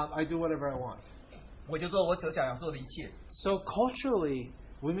then I do whatever I want. 我就做我所想要做的一切。 So culturally,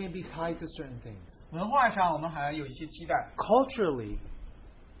 we may be tied to certain things. 文化上我们好像有一些期待， Culturally,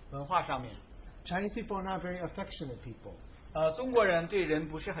 文化上面， Chinese people are not very affectionate people. 中国人对人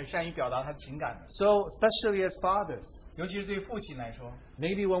不是很善于表达他的情感的， So, especially as fathers, 尤其是对父亲来说。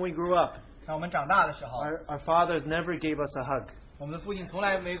 maybe when we grew up, 当我们长大的时候， our fathers never gave us a hug. 我们的父亲从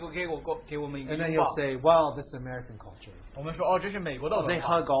来没有给我们一个 And then 拥 he'll 抱。 say, well, this is American culture. 我们说哦，这是美国的 They 文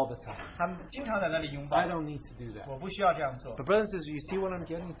化， hug all the time. 他们经常在那里拥抱 I。don't need to do that. 我不需要这样做。 But brothers and sisters, you see what I'm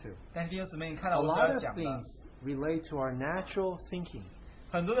getting to? 但是弟兄姊妹，你看 A 到我所 lot 要 of 讲的， things relate to our natural thinking.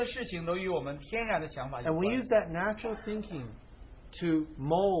 很多的事情都与我们天然的想法有 And we 关 use。that natural thinking to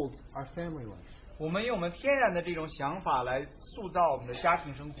mold our family life. 我们用我们天然的这种想法来塑造我们的家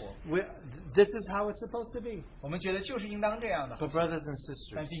庭生活。 This is how it's supposed to be. 我们觉得就是应当这样的。 But brothers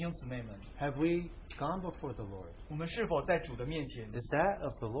and 但 sisters, 弟兄姊妹们， have we gone before the Lord? 我们是否在主的面前 Is that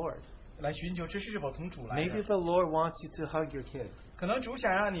of the Lord? 来寻求这是否从主来 Maybe 的？ the Lord wants you to hug your kid. 可能主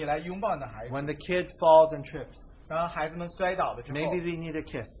想让你来拥抱你的孩子， When the kid falls and trips, 然后孩子们摔倒了之后， maybe they need a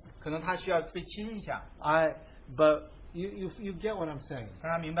kiss. 可能他需要被亲一下。 But you get what I'm saying. 大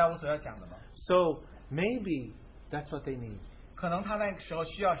家明白我所要讲的吗？ So maybe that's what they need. 可能他那个时候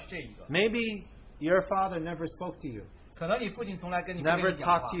需要是这一个， Maybe your father never spoke to you, 可能你父亲从来跟你不 never 跟你讲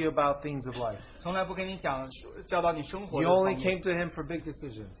talked 话 to，you about things of life. 从来不跟你讲教导你生活 You 的方 only 面 came to him for big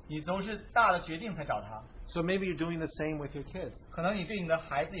decisions. 你总是大的决定才找他。 So maybe you're doing the same with your kids. 可能你对你的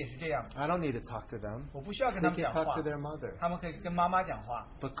孩子也是这样， I don't need to talk to them. 我不需要跟 They 他们 can 讲 talk 话 to，their mother. 他们可以跟妈妈讲话。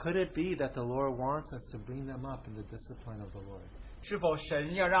 But could it be that the Lord wants us to bring them up in the discipline of the Lord? 是否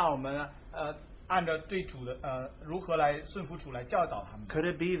神要让我们按照对主的如何来顺服主来教导他们？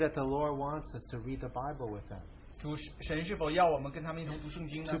 Could it be that the Lord wants us to read the Bible with them, 神是否要我们跟他们一同读圣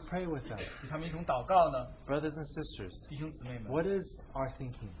经 to 呢？ pray with them? 与他们一同祷告呢？ Brothers and sisters, 弟兄姊妹们， what is our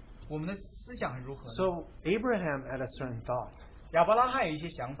thinking? 我们的思想是如何呢？ So Abraham had a certain thought, 亚伯拉罕有一些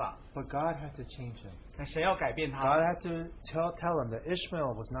想法， but God had to change him. 但神要改变 God 他， had to tell him that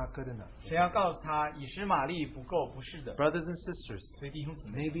Ishmael was not good enough. 神要告诉他以实玛利不够，不是的。 Brothers and sisters, 所以弟兄姊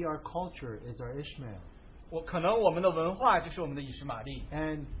妹， maybe our culture is our Ishmael. 可能我们的文化就是我们的以实玛利。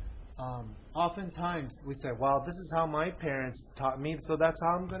 And oftentimes we say, well, this is how my parents taught me, so that's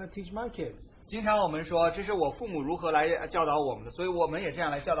how I'm going to teach my kids. 经常我们说这是我父母如何来教导我们的，所以我们也这样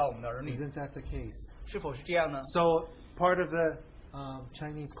来教导我们的儿女， Isn't that the case? 是否是这样呢？ So part of the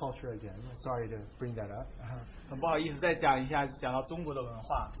Chinese culture again, sorry to bring that up, 很不好意思，再讲一下，讲到中国的文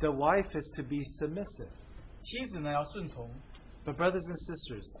化， the wife is to be submissive. 妻子呢要顺从。 But brothers and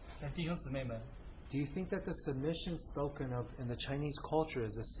sisters, 但弟兄姊妹们， do you think that the submission spoken of in the Chinese culture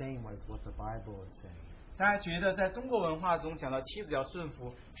is the same as what the Bible is saying? 大家觉得在中国文化中讲到妻子要顺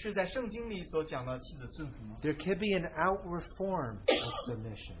服，是在圣经里所讲的妻子顺服吗？ There could be an outward form of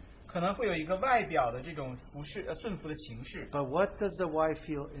submission. 可能会有一个外表的这种顺服的形式， But what does the wife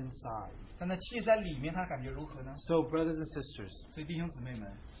feel inside? 但那妻子在里面，她感觉如何呢？ So, brothers and sisters, 所以弟兄姊妹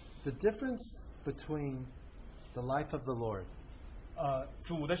们， the difference between the life of the Lord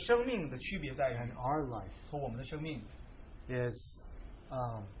主的生命的区别在于 and our life 和我们的生命 is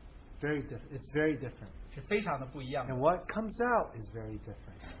very different. It's very different. 是非常的不一样的 And，what comes out is very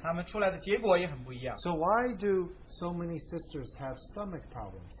different. 他们出来的结果也很不一样。 So why do so many sisters have stomach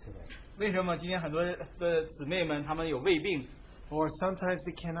problems today? 为什么今天很多的姊妹们她们有胃病， Or sometimes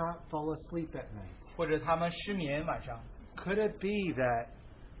they cannot fall asleep at night? 或者她们失眠晚上？ Could it be that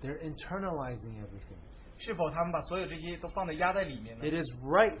they're internalizing everything? 是否他们把所有这些都放在压在里面呢？ It is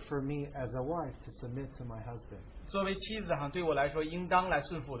right for me as a wife to submit to my husband. 作为妻子，对我来说，应当来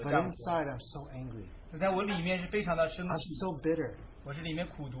顺服我的 But 丈夫。 inside I'm so angry. 在我里面是非常的生 I'm 气， so bitter. 我是里面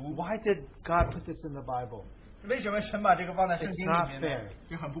苦读。 Why did God put this in the Bible? 为什么神把这个放在圣经 It's 里 not 面呢 fair.？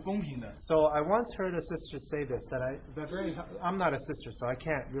是很不公平的。 So I once heard a sister say this I'm not a sister, so I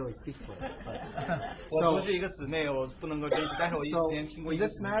can't really speak for her. But, 我不是一个姊妹，我不能够真实，但是我之 so 前听过 in 一个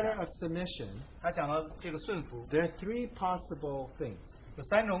this 姊妹 matter 讲， of submission, 他讲到这个顺服 there are three possible things, 有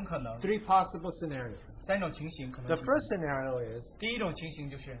三种可能， three possible scenarios. 三种情形可能 The 性。 first scenario is 第一种情形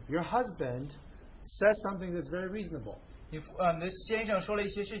就是 your husband says something that's very reasonable. 你的先生说了一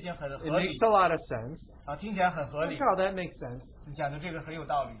些事情很 It 合理 makes a lot of sense. 啊，听起来很合理， Oh, that makes sense. 你讲的这个很有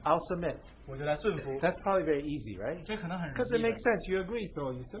道理， I'll submit. 我就来顺服。 That's probably very easy, right? 这可能很容 Because it 易的 makes sense. You agree,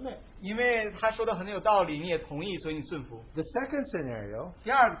 so you submit. 因为他说的很有道理，你也同意，所以你顺服。 The second scenario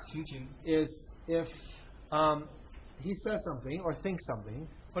第二个情形， is if he says something or thinks something,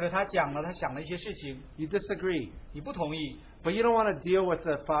 或者他讲了，他想了一些事情， you disagree, 你不同意， but you don't want to deal with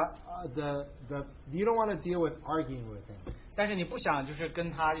you don't want to deal with arguing with him. 但是你不想就是跟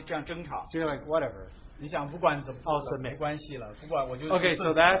他这样争吵， So you're like, whatever. 你想不管怎么 I'll submit 没关系了，不管我就 Okay, 顺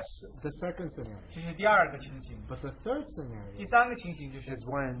so 服 that's the second scenario. 这是第二个情形。 But the third 第 scenario 三个情形就是 is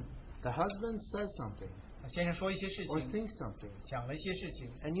when the husband says something 先生说一些事 or 情， thinks something, 讲了一些事情，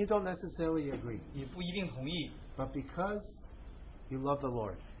 and you don't necessarily agree. 你不一定同意， But because you love the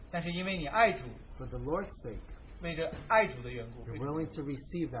Lord, 但是因为你爱主， for the Lord's sake, 为着爱主的缘故， you're willing to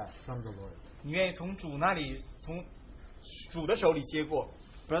receive that from the Lord. 你愿意从主那里，从主的手里接过。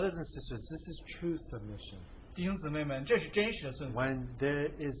 Brothers and sisters, this is true submission. 弟兄姊妹们，这是真实的顺服。 When there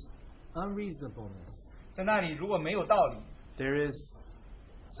is unreasonableness, 在那里如果没有道理， there is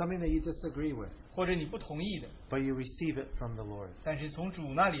something that you disagree with, 或者你不同意的， but you receive it from the Lord. 但是从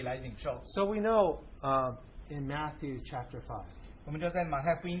主那里来领受。 So we know in Matthew chapter 5, 我们知道在马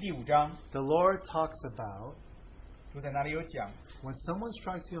太福音第5章， the Lord talks about 主在那里有讲， when someone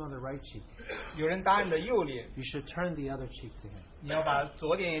strikes you on the right cheek, 有人打你的右脸， you should turn the other cheek to him. 你要把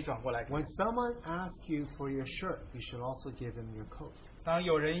左脸也转过来。 When someone asks you for your shirt, you should also give him your coat. 当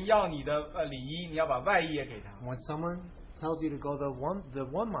有人要你的礼衣，你要把外衣也给他。 When someone tells you to go the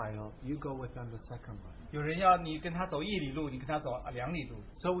one mile, you go with them the second mile. 有人要你跟他走1里路，你跟他走2里路。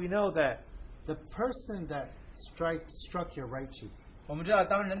 So we know that the person that struck your right cheek. 我们知道，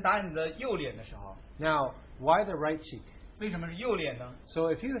当人打你的右脸的时候， Now, why the right cheek? 为什么是右脸呢？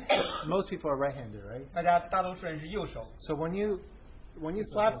 So if you hit, most people are right-handed, right? 大家大多数人是右手。 So when you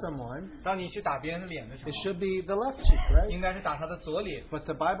slap someone, 当你去打别人的脸的时 it 候， should be the left cheek, right? 应该是打他的左脸， But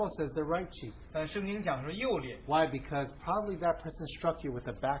the Bible says the right cheek. 但圣经讲说右脸， Why? Because probably that person struck you with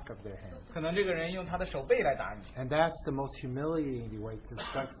the back of their hand. 可能这个人用他的手背来打你， And that's the most humiliating way to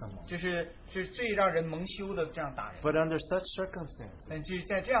strike someone. 这是最让人蒙羞的这样打人。 But under such circumstances, 但是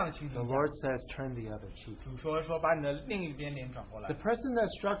在这样的情 the 形下， Lord says, turn the other cheek. 主说把你的另一边脸转过来 The。person that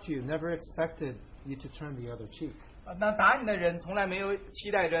struck you never expected you to turn the other cheek. 那打你的人从来没有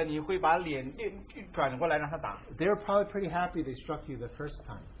期待着你会把脸转过来让他打， They were probably pretty happy they struck you the first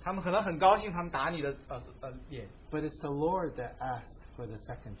time. 他们可能很高兴他们打你的脸， But it's the Lord that asked for the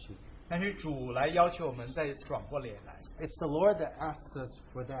second cheek. 但是主来要求我们再转过脸来， It's the Lord that asked us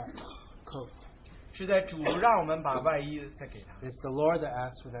for that coat. 是在主让我们把外衣再给他， It's the Lord that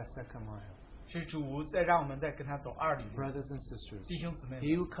asked for that second mile. 是主再让我们再跟他走2里路。 Brothers and sisters, 弟兄姊妹们，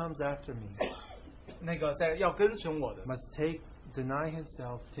 he who comes after me 那个要跟随我的， must deny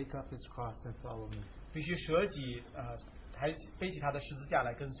himself, take up his cross, and follow me. 必须舍己背起他的十字架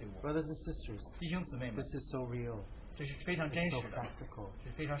来跟随我。 Brothers and sisters, 弟兄姊妹们， this is so real. 这是非常真 It's so 实的， practical. 是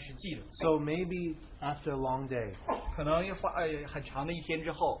非常实际的。 So maybe after a long day 可能要花很长的一天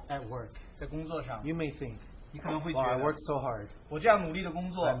之后， at work, 在工作上， you may think, 你可能会觉 oh, I 得 work so hard. 我这样努力的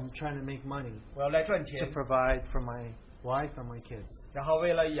工作， I'm trying to make money 我要来赚 to 钱， provide for my wife and my kids. 然后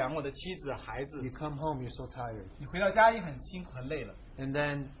为了养我的妻子孩子， You come home, you're so tired. 你回到家也很辛苦很累了。 And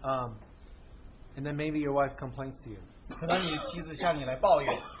then maybe your wife complains to you. 可能你妻子向你来抱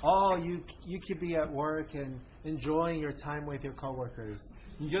怨， Oh, you could be at work and enjoying your time with your coworkers.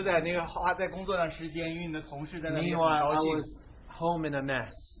 你就在那个花在工作上时间与你的同事在那里很 Meanwhile, 高 I 兴。 was home in a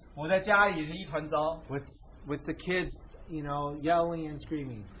mess 我在家里是一团糟， with the kids, yelling and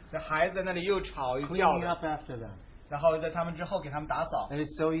screaming, 那孩子在那里又吵又叫 cleaning 的， up after them. 然后在他们之后给他们打扫， And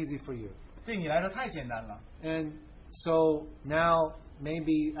it's so easy for you. 对你来说太简单了。 And so now,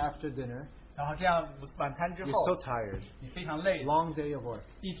 maybe after dinner, 然后这样晚餐之 you're 后 so，tired. 你非常累， Long day of work.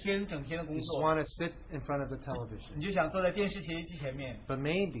 一天整天的工 You just 作， want to sit in front of the television. 你就想坐在电视机前面， But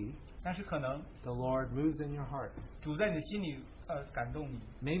maybe 但是可能 the Lord moves in your heart. 主在你的心里感动你，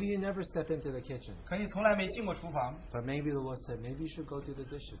 Maybe you never step into the kitchen. 可能你从来没进过厨房， But maybe the Lord said, maybe you should go do the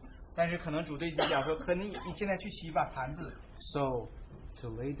dishes. 但是可能主对你讲说，可能你现在去洗一把盘子， So, to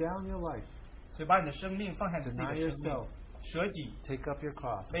lay down your life, 所以把你的生命放下你自己 deny 的生命 yourself,，舍己 take up your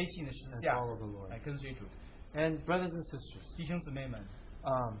cross, 背起你的十字 and 架 follow the Lord. 来跟随主。 And brothers and sisters, 弟兄姊妹们，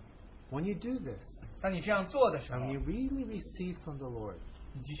 when you do this, 当你这样做的时候 and，you really receive from the Lord,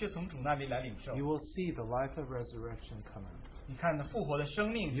 你的确从主那里来领受， you will see the life of resurrection come out. 你看那复活的生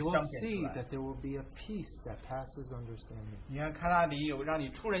命 You 彰 will 显 see 出来。 that there will be a peace that passes understanding. 你看那里有让你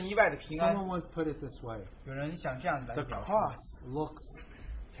出人意外的平安。 Someone once put it this way. 有人想这样来 The 表述， cross looks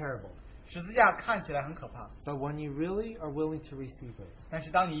terrible. 十字架看起来很可怕， But when you really are willing to receive it, 但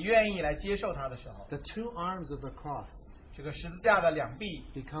是当你愿意来接受它的时候， the two arms of the cross 这个十字架的两臂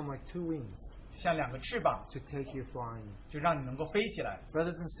become like two wings 像两个翅膀， to take you flying. 就让你能够飞起来。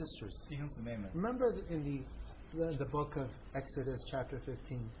 Brothers and sisters, 弟兄姊妹们， remember in the book of Exodus chapter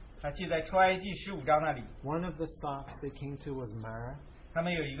 15, 还记得在出埃及15章那里， one of the stops they came to was Marah 他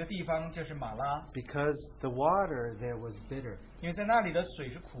们有一个地方就是马拉， because the water there was bitter. 因为在那里的水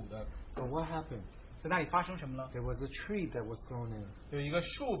是苦的。 But what happened? 在那里发生什么呢？ There was a tree that was thrown in, 有一个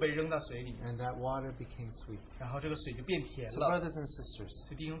树被扔到水里， and that water became sweet. 然后这个水就变甜 So 了。 brothers and sisters,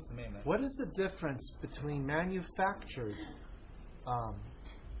 所以弟兄姊妹们， what is the difference between manufactured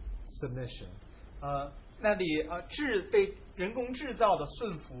submission 那里被人工制造的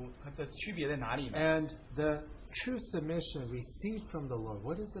顺服，它的区别在哪里呢？ and the true submission received from the Lord?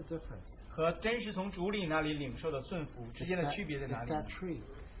 What is the difference? 和真实从主里那里领受的顺服之间的区别在哪 It's 里呢 that？tree.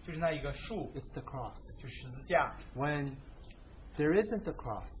 就是那一个树， It's the cross. 就是十字架。 When there isn't the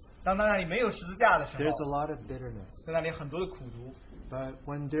cross, 当那里没有十字架的时 there's a 候， lot of bitterness. 在那里很多的苦毒。 But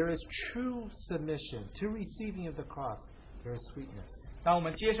when there is true submission to receiving of the cross, there is sweetness. 当我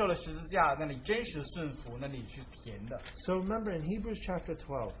们接受了十字架，那里真实的顺服，那里是甜的。 So remember in Hebrews chapter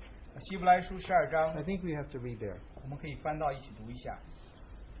 12, 希伯来书12 I 章， think we have to read there. 我们可以翻到一起读一下。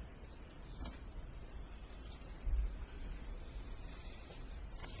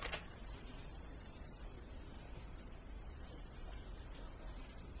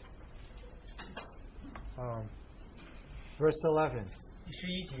Verse 11. 第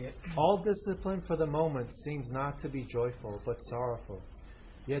11节， All discipline for the moment seems not to be joyful, but sorrowful.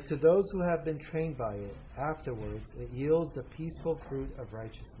 Yet to those who have been trained by it, afterwards it yields the peaceful fruit of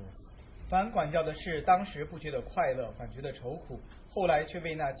righteousness. 凡管教的事，当时不觉得快乐，反觉得愁苦；后来却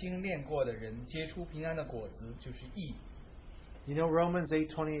为那精炼过的人结出平安的果子，就是义。 You know, Romans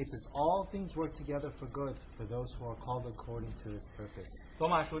 8:28 says, All things work together for good for those who are called according to his purpose. 罗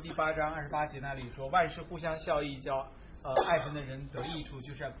马书第8章28节那里说，万事互相效益，叫爱神的人得益处，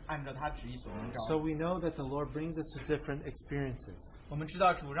就是按照他旨意所能 So 招。 we know that the Lord brings us to different experiences 我们知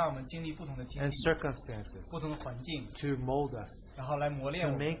道主让我们经历不同的经 and 历、 circumstances 不同的环境， to mold us, 然后来磨练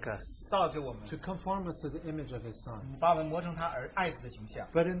to 我们， make us, 造就我们， to conform us to the image of his Son. 把我们磨成他爱子的形象。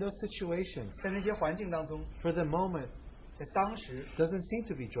 But in those situations, 在那些环境当中， for the moment, 在当时， doesn't seem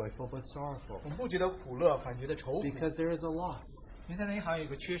to be joyful but sorrowful 我们不觉得苦乐，反觉得愁苦，因 because there is a loss, 为在那里好像有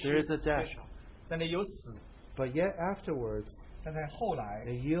个缺失， there is a death. 缺少，在那里有死， But yet afterwards, 但在后来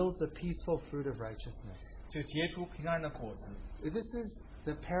it yields the peaceful fruit of righteousness. 就结出平安的果子。 This is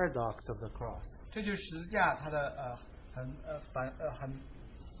the paradox of the cross. 这就是十字架它的很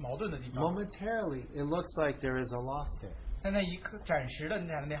矛盾的地方。 Momentarily, it looks like there is a loss there. 在那一刻暂时的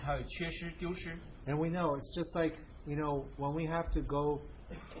那里还有缺失丢失， And we know it's just like, when we have to go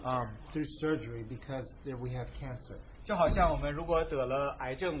through surgery because we have cancer. 就好像我们如果得了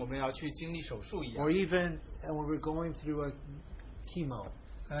癌症，我们要去经历手术一样 Or，even when we're going through a chemo.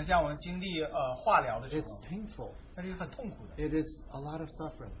 可能像我们经历化疗的时 It's 候， painful. 那里很痛苦的， It is a lot of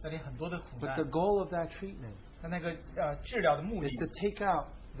suffering. 那里很多的苦 But 难 the。goal of that treatment 那个治疗的目的 is to take out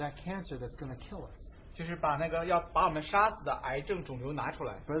that cancer that's going to kill us. 就是要把我们杀死的癌症肿瘤拿出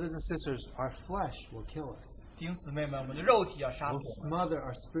来。 Brothers and sisters, our flesh will kill us. 弟兄姊妹们，我们的肉体要杀 Will 死我们， smother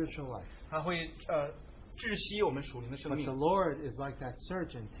our spiritual life. 它会窒息我们属灵的生 But the 命。 Lord is like that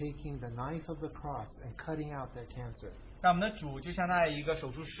surgeon taking the knife of the cross and cutting out that cancer. 那我们的主就像那一个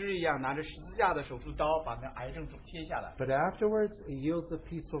手术师一样，拿着十字架的手术刀把那癌症切下来。 But afterwards, it yields the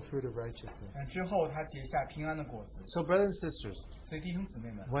peaceful fruit of righteousness. 之后他结下平安的果子。 So, brothers and sisters, 所以弟兄姊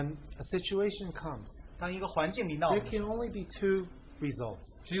妹们， when a situation comes, 当一个环境临到我 there 们， can only be two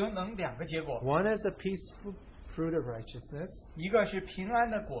results. 只有能两个结果， One is the peaceful fruit of righteousness, 一个是平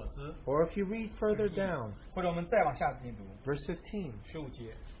安的果子， or if you read further down, 或者我们再往下念读 verse 15, 15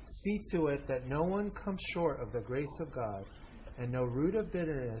节， see to it that no one comes short of the grace of God, and no root of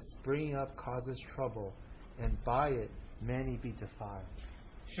bitterness springing up causes trouble, and by it many be defiled.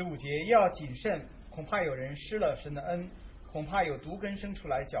 15节要谨慎，恐怕有人失了神的恩，恐怕有毒根生出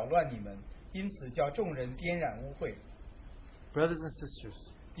来搅乱你们，因此叫众人颠染污秽。 Brothers and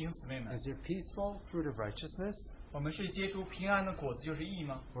sisters, 弟兄姊妹们， is there peaceful fruit of righteousness, 我们是结出平安的果子就是义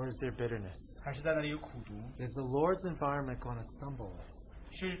吗？ or is there bitterness? 还是在那里有苦毒？ Is the Lord's environment going to stumble us?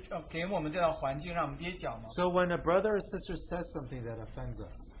 是给我们这样环境让我们跌脚吗？ So when a brother or sister says something that offends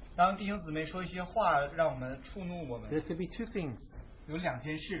us, 当弟兄姊妹说一些话让我们触怒我们， there could be two things, 有两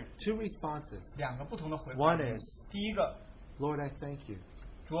件事， two responses. 两个不同的回 One 应 is- 第一个， Lord, I thank you.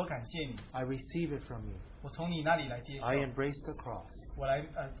 主我感谢你， I receive it from you. 我从你那里来接受， I embrace the cross. 我来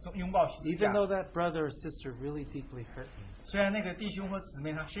拥抱十字 Even 架。 though that brother or sister really deeply hurt me, 虽然那个弟兄或姊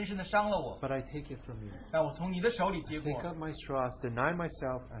妹他深深的伤了我， but I take it from you. 但我从你的手里接过 Take，up my cross, deny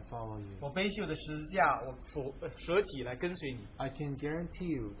myself, and follow you. 我背起我的十字架，我舍己来跟随你。 I can guarantee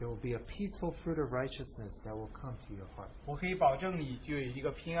you there will be a peaceful fruit of righteousness that will come to your heart. 我可以保证你就有一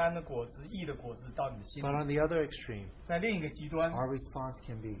个平安的果子、义的果子到你的心 But 里。 on the other extreme, 在另一个极端， our response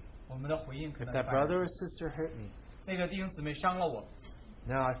can be, 我们的回应可 if 能 that 反而 brother or sister hurt me, 那个弟兄姊妹伤了我，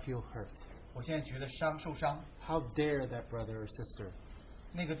 now I feel hurt. 我现在觉得受伤。 How dare that brother or sister?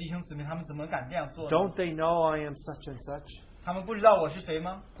 那个弟兄姊妹他们怎么敢这样做呢？ Don't they know I am such and such? 他们不知道我是谁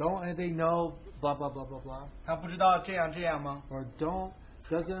吗？ Don't they know blah blah blah blah blah? 他不知道这样吗？ Or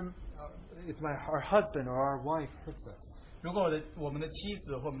doesn't if our husband or our wife hurts us, 如果我们的妻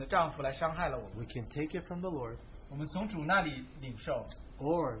子或我们的丈夫来伤害了我们， we can take it from the Lord, 我们从主那里领受，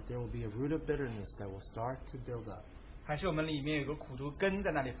 or there will be a root of bitterness that will start to build up. 还是我们里面有个苦毒根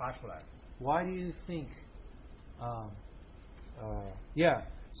在那里发出来？ Why do you think? Yeah.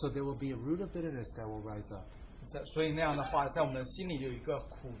 So there will be a root of bitterness that will rise up, 所以那样的话，在我们的心里就有一个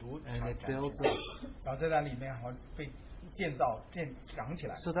苦毒 and it 产生 builds up. 然后在那里面好像被长起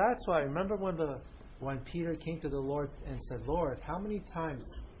来。 So that's why. Remember when Peter came to the Lord and said, "Lord, how many times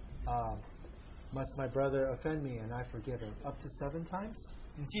must my brother offend me and I forgive him? Up to 7 times?"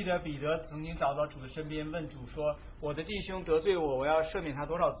 你记得彼得曾经找到主的身边，问主说：“我的弟兄得罪我，我要赦免他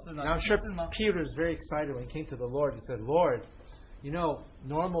多少次呢？ Now, I'm sure 7次吗？” Peter is very excited when he came to the Lord. He said, "Lord, you know,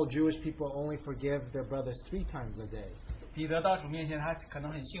 normal Jewish people only forgive their brothers 3 times a day. 彼得到主面前，他可能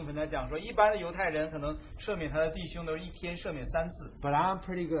很兴奋地讲说，一般的犹太人可能赦免他的弟兄都是一天赦免3次， But I'm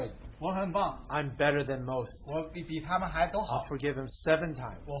pretty good. 我很棒， I'm better than most. 我比他们还都 I'll 好， forgive him 7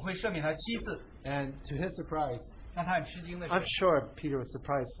 times." 我会赦免他7次。 And to his surprise, 让他很吃惊的 I'm 是， sure Peter was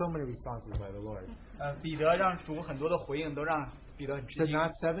surprised. So many responses by the Lord. 彼得让主很多的回应都让彼得很 He 吃 said 惊。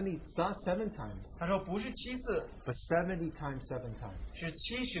 not 70, it's not 7 times, 他说不是7次， but 70 times 7 times. 是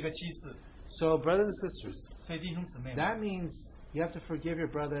70个7次。 So, brothers and sisters, 所以弟兄姊妹们， that means you have to forgive your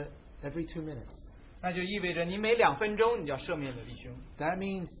brother every 2 minutes. 那就意味着你每2分钟你就要赦免你的弟兄。 That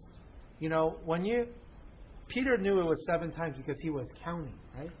means, you know, Peter knew it was 7 times because he was counting,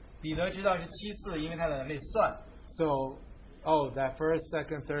 right? 彼得知道是7次，因为他在那里算。 So, that first,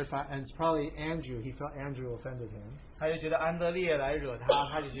 second, third, and it's probably Andrew. He felt Andrew offended him. 他就觉得安德烈来惹他，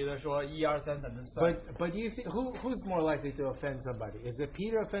他就觉得说1、2、3怎么算？ But you think who's more likely to offend somebody? Is it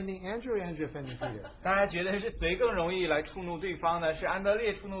Peter offending Andrew or Andrew offending Peter? 大家觉得是谁更容易来触怒对方呢？是安德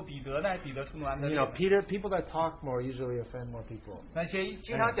烈触怒彼得呢，还是彼得触怒安德 You 烈 know, people that talk more usually offend more people. 那些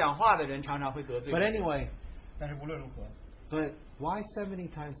经常讲话的人常常会得罪 But 人。 anyway, 但是无论如何， but why 70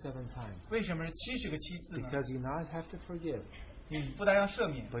 times 7 times? 为什么是70个7次呢？ Because you not have to forgive, 因为你不但要赦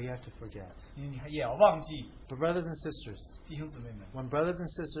免， but you have to forget. 因为你还也要忘记。 But brothers and sisters, 弟兄姊妹们， when brothers and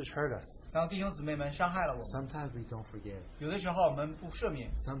sisters hurt us, 当弟兄姊妹们伤害了我们， sometimes we don't forgive. 有的时候我们不赦免，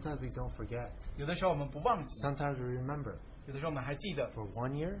 Sometimes we don't forget. 有的时候我们不忘记， Sometimes we remember 有的时候我们还记得， for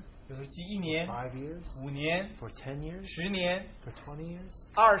 1 year, 有的记1年、 5 years, 5年、 for 10 years, 10年、 for 20 years,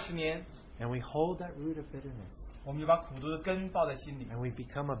 20年， and we hold that root of bitterness, 我们就把苦毒的根抱在心里， and we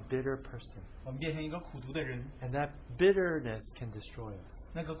become a bitter person. 我们变成一个苦毒的人。 And that bitterness can destroy us.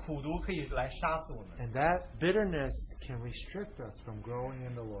 那个苦毒可以来杀死我们， And that bitterness can restrict us from growing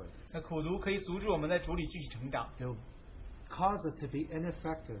in the Lord. 那苦毒可以阻止我们在主里继续成长， It'll cause it to be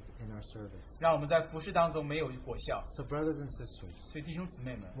ineffective in our service. 让我们在服事当中没有果效。 So brothers and sisters, 所以弟兄姊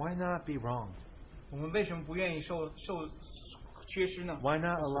妹们， why not be wrong? 我们为什么不愿意受缺失呢？ Why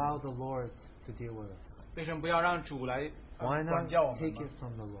not allow the Lord to deal with us? 为什么不要让主来 Why 管 not 教我们 take 呢 it？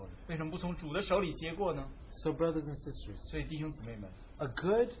 from the Lord? 为什么不从主的手里接过呢？ So brothers and sisters, 所以弟兄姊妹们， a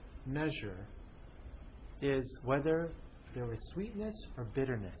good measure is whether there is sweetness or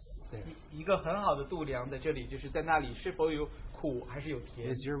bitterness there. 一个很好的度量在这里，就是在那里是否有苦还是有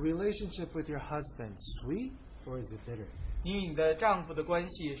甜。 Is your relationship with your husband sweet or is it bitter? 你与你的丈夫的关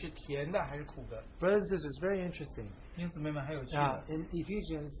系是甜的还是苦的？ Brothers and sisters, very interesting. 弟兄姊妹们很有趣 Now, 的。 in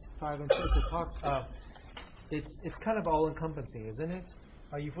Ephesians 5 and 6, it talks, it's kind of all-encompassing, isn't it?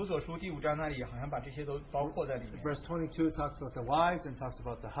 以弗所书第5章那里好像把这些都包括在里面。 Verse 22 talks about the wives and talks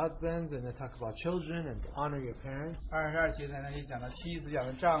about the husbands and it talks about children and honor your parents. 22节在那里讲到妻子，讲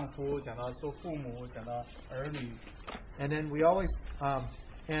到丈夫，讲到做父母，讲到儿女。 And then we always,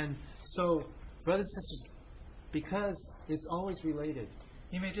 and so, brothers and sisters, because it's always related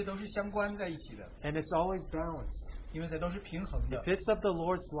因为这都是相关在一起的， and it's always balanced. 因为这都是平衡的 If。it's of the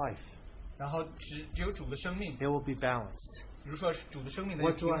Lord's life, 然后只有主的生命， it will be balanced. 比如说主的生命的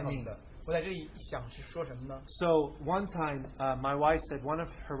What 平 do I 衡 mean? 的。我在这里想是说什么呢？ So one time, my wife said, one of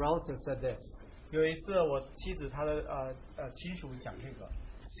her relatives said this. 有一次我妻子她的亲属讲这个，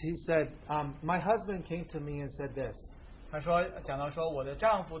 He said, my husband came to me and said this. 他说讲到说我的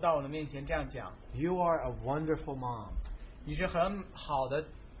丈夫到我的面前这样讲， You are a wonderful mom. 你是很好的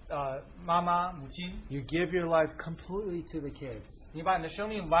妈妈母亲， You give your life completely to the kids. 你把你的生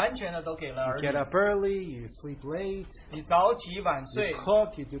命完全的都给了 You 儿 get 女， up early, you sleep late, 你早起晚 you 睡，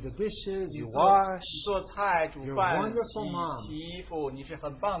 cook, you do the dishes, 你 you 做 wash, 你做菜煮 You're a 饭 wonderful mom. 洗衣服，你是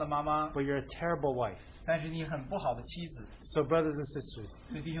很棒的妈妈， but you're a terrible wife. 但是你很不好的妻子。 So brothers and sisters.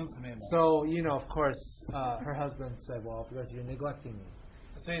 所以弟兄姊妹们， So, of course, her husband said, well, because you're neglecting me.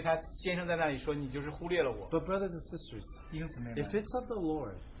 所以他先生在那里说你就是忽略了我。 But brothers and sisters, 弟兄姊妹 if 们， it's of the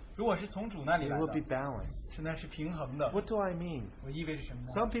Lord, 如果是从主那里 it 来 will 的 be，balanced. 是那是平衡的。 What do I mean? 我意味着什么呢？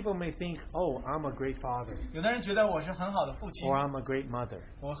 Some people may think, oh, I'm a great father 有的人觉得我是很好的父亲， or I'm a great mother.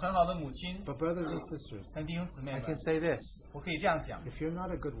 我很好的母亲， But brothers and sisters, 但弟兄姊妹 I 们 can，say this. 我可以这样讲： If you're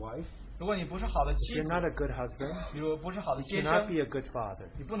not a good wife, 如果你不是好的 if 妻 you're 子， not a good husband, 比如不是好的 you 先 cannot 生， be a good father.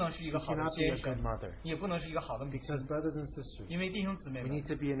 你不能是一 You 个好的 cannot be 先 a good 生， mother. 你也不能是一个好的母亲 Because，brothers and sisters, 因为弟兄姊妹 we 们， need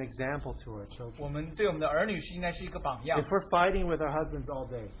to be an example to our 我 children. 们对我们的儿女是应该是一个榜样 If。we're fighting with our husbands all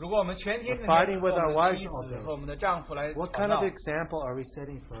day, 如果我们全天 We're 跟 fighting 我 with our 们的 wives 妻 all 子 day. 和我们的丈夫来 what 吵 kind 闹 of，example are we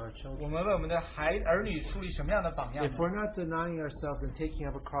setting for our 我 children? 们为我们的儿女树立什么样的榜样 If 呢？ we're not denying ourselves and taking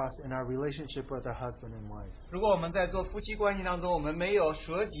up a cross in our relationship with our husband and wives, 如果我们在做夫妻关系当中，我们没有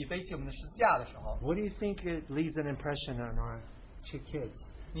舍己背起我们的十字架的时候， what do you think it leaves an impression on our kids?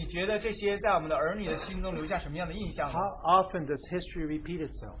 你觉得这些在我们的儿女的心中留下什么样的印象呢？ How often does history repeat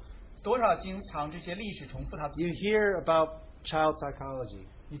itself? 多少经常这些历史重复它自 You 己？ hear about child psychology.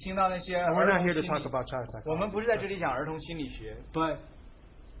 你听到那些 And we're 儿 not 童 here to 心 talk 理， about child 我们 psychology. 不是在这里讲儿童心理学， But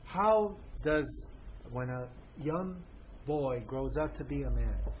how does, when a young boy grows up to be a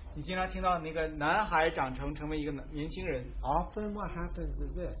man, 你经常听到那个男孩长成为一个年轻人， often what happens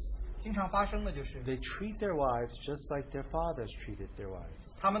is this. 经常发生的就是 They treat their wives just like their fathers treated their wives.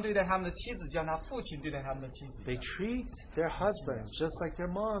 他们对待他们的妻子，就像他父亲对待他们的妻子一 They 样。 treat their husbands just like their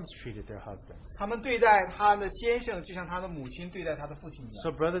moms treated their husbands. 他们对待他的先生，就像他的母亲对待他的父亲一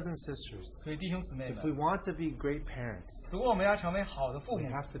So 样。 brothers and sisters, 所以弟兄姊妹 if we 们， want to be great parents, 如果我们要成为好的父 we 母，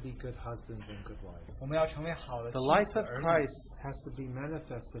 have to be good husbands and good wives. 我们要成为好的妻 The life 子 of 儿女。 Christ has to be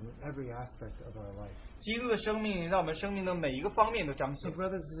manifested in every aspect of our life. 基督的生命在我们生命的每一个方面都彰 So 显。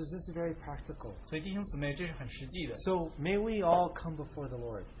 brothers and sisters, this is very practical. 所以弟兄姊妹，这是很实际的。 So may we all come before the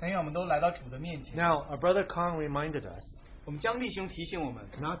Lord. 但愿我们都来到主的面前。 Now, our brother Kong reminded us 我们江弟兄提醒我们，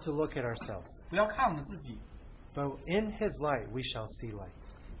 not to look at ourselves, 不要看我们自己， but in his light we shall see light.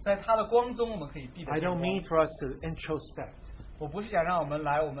 在他的光中，我们可以必得 I 见 don't 光。 mean for us to introspect 我不是想让我们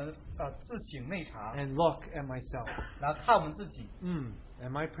来，我们自省内查， and look at myself. 然后看我们自己，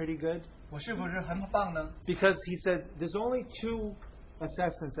 Am I pretty good? 我是不是很棒呢？ Because he said there's only two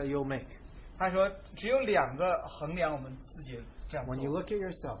assessments that you'll make. 他说只有两个衡量我们自己这样 When you 做。 look at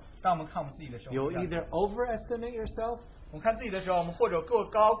yourself, 当我们看我们自己的时候， you'll 我们这样 either 做 overestimate yourself 我们看自己的时候，我们或者过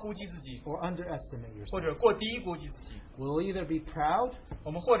高估计自己， or underestimate 或 yourself. 者过低估计自己。 We'll either be proud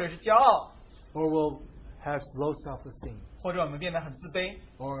我们或者是骄傲， or we'll have low self-esteem. 或者我们变得很自卑，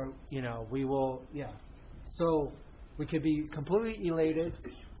 Or, we will, So we could be completely elated.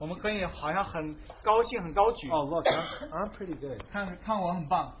 我们可以好像很高兴、很高举。 Oh, look, I'm pretty good. 看我很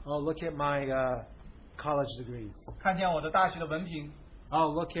棒， Oh, look at my college degrees. 看见我的大学的文凭， Oh,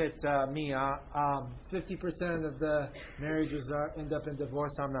 look at me. 50% of the marriages end up in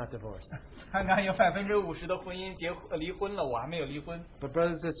divorce. I'm not divorced. 看看有50%的婚姻离婚了，我还没有离婚。 But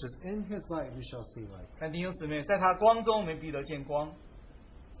brothers and sisters, in His light we shall see light. 但弟兄姊妹，在他光中我们必得见光。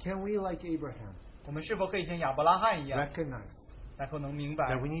 Can we, like Abraham, 我们是否可以像亚伯拉罕一样， recognize 然后能明白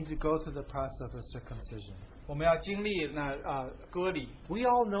that we need to go through the process of circumcision? 我们要经历割礼？ We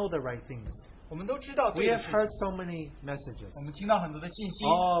all know the right things. 我们都知道 We 对的 have 事 heard 情， so many messages. 我们听到很多的信息。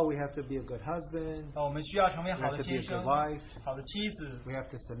 Oh, we have to be a good husband. 我们需要成为 We 好 have 的 to be a 先生 good、wife. 好的妻子， We have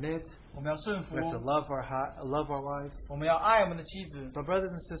to submit. 我们要顺服 We，have to love our wives. 我们要爱我们的妻子。 But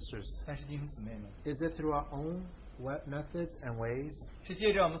brothers and sisters, 但是弟兄姊妹们， is it through our own methods and ways? 是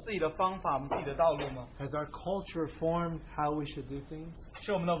借着我们自己的方法，我们自己的道路吗？ Has our culture formed how we should do things?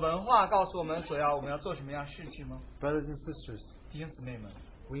 是我们的文化告诉我们我们要做什么样的事情吗？ Brothers and sisters, 弟兄姊妹们，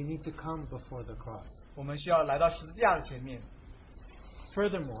 we need to come before the cross. 我们需要来到十字架的前面。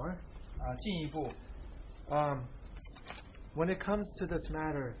 Furthermore, 进一步， when it comes to this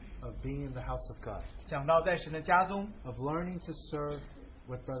matter of being in the house of God, 讲到在神的家中， of learning to serve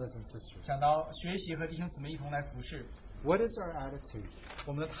with brothers and sisters, 讲到学习和弟兄姊妹一同来服侍， what is our attitude?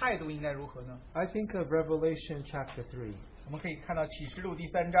 我们的态度应该如何呢？ I think of Revelation chapter 3. 我们可以看到启示录第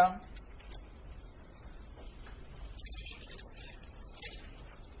3章。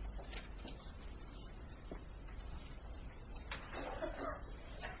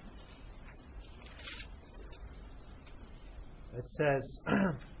 It says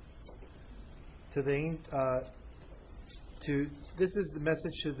this is the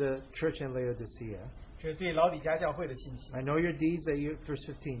message to the church in Laodicea. 这是对老底嘉教会的信息。 I know your deeds verse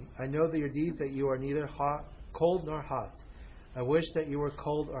 15. I know that your deeds that you are neither cold nor hot. I wish that you were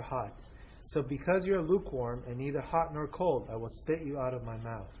cold or hot. So because you are lukewarm and neither hot nor cold, I will spit you out of my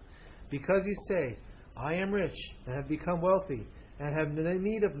mouth. Because you say, I am rich and have become wealthy and have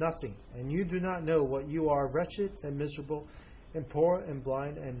need of nothing, and you do not know what you are, wretched and miserable and poor and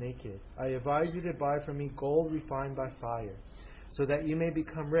blind and naked. I advise you to buy from me gold refined by fire, so that you may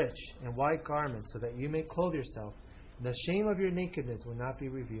become rich, and white garments, so that you may clothe yourself, and the shame of your nakedness will not be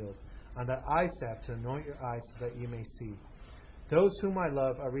revealed, and that eye salve to anoint your eyes, so that you may see. Those whom I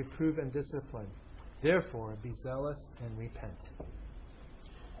love I reprove and discipline. Therefore be zealous and repent.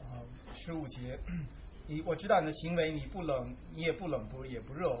 15节，我知道你的行为，你不冷，你也不冷也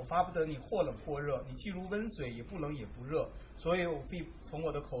不热，我巴不得你或冷或热，你既如温水，也不冷也不热，所以我必从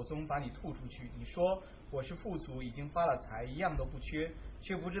我的口中把你吐出去。你说我是富足，已经发了财，一样都不缺，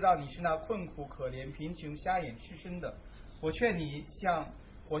却不知道你是那困苦可怜、贫穷、瞎眼、赤身的。我劝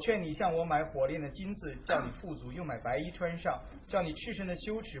你向我买火炼的金子，叫你富足；又买白衣穿上，叫你赤身的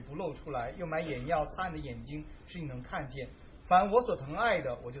羞耻不露出来；又买眼药擦你的眼睛，使你能看见。凡我所疼爱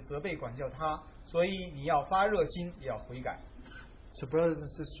的，我就责备管教他。所以你要发热心，也要悔改。 So brothers and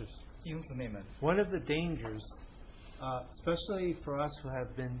sisters, 弟兄姊妹们， one of the dangers, especially for us who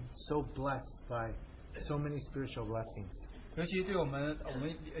have been so blessed by so many spiritual blessings, 尤其对我们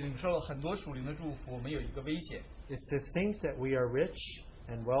领受了很多属灵的祝福，我们有一个危险， is to think that we are rich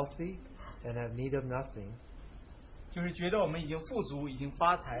and wealthy and have need of nothing. 就是觉得我们已经富足，已经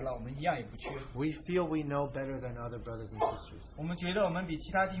发财了，我们一样也不缺。 We feel we know better than other brothers and sisters. 我们觉得我们比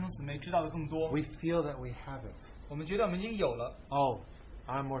其他弟兄姊妹知道的更多， We feel that we have it. 我们觉得我们已经有了。 Oh,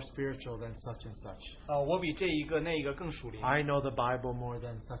 I'm more spiritual than such and such. 我比这一个那一个更属灵， I know the Bible more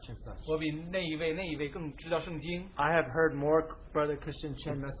than such and such. 我比那一位更知道圣经。 I have heard more Brother Christian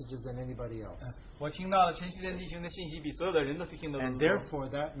Chen messages than anybody else. 我听到了陈希天弟兄的信息比所有的人都听得更 And 多， therefore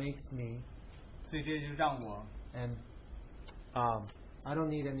that makes me, 所以这就让我 and I don't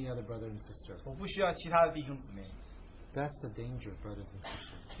need any other brother and sister. 我不需要其他的弟兄姊妹。 That's the danger, brothers and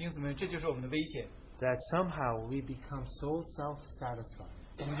sisters. 弟兄姊妹，这就是我们的危险， That somehow we become so self-satisfied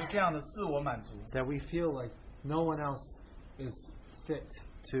我们就这样的自我满足， that we feel like no one else is fit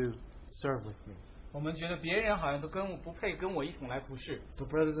to serve with me. 我们觉得别人好像都不配跟我一同来服侍。 But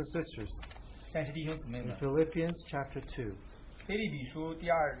brothers and sisters, 但是弟兄姊妹 in 们， Philippians chapter 2, 腓立比书第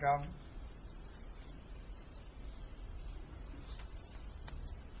2章，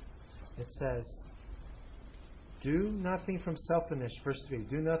 it says, Do nothing from selfishness, verse 3,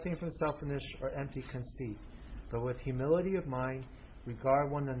 do nothing from selfishness or empty conceit, but with humility of mind,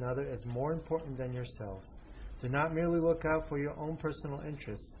 regard one another as more important than yourselves. Do not merely look out for your own personal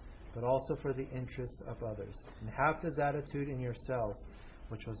interests, but also for the interests of others. And have this attitude in yourselves,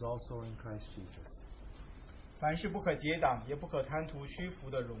 which was also in Christ Jesus. 凡事不可结党，也不可贪图虚浮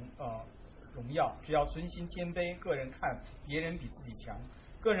的荣耀，只要存心谦卑，个人看别人比自己强。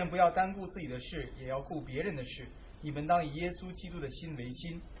个人不要单顾自己的事，也要顾别人的事。你们当以耶稣基督的心为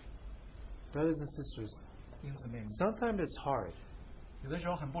心。 Brothers and sisters, 弟兄姊妹们， sometimes it's hard 有的时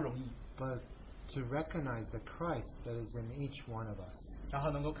候很不容易， but to recognize the Christ that is in each one of us. 然后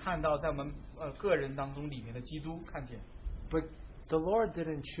能够看到在我们个人当中里面的基督，看见。 But the Lord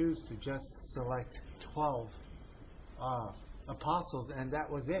didn't choose to just select 12 apostles, and that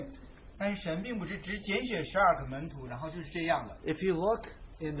was it. 但是神并不是只拣选12个门徒，然后就是这样的。 If you look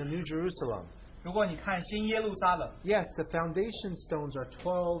in the New Jerusalem, 如果你看新耶路撒冷， yes, the foundation stones are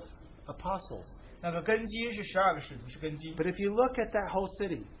 12 apostles. 那个根基是12个使徒是根基。 But if you look at that whole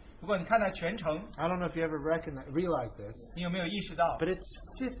city, 如果你看它全城， I don't know if you ever realize this, 你有没有意识到， but it's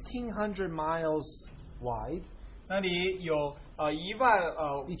 1,500 miles wide, 那里有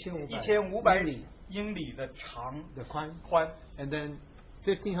1500英里的长 the宽, 宽， and then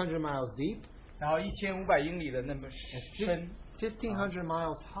 1,500 miles deep, 然后1500英里的那么 and 深， 1,500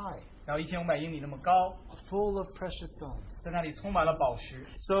 miles high, 然后1500英里那么高， full of precious stones. 在那里充满了宝石。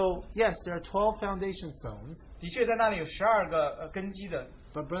 So, yes, there are 12 foundation stones, 的确，在那里有12个根基的。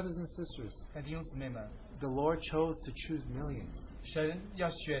 but brothers and sisters, 但弟兄姊妹们， the Lord chose to choose millions 神要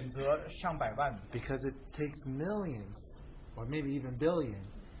选择上百万， because it takes millions, or maybe even billion,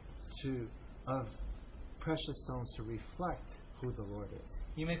 of precious stones to reflect who the Lord is.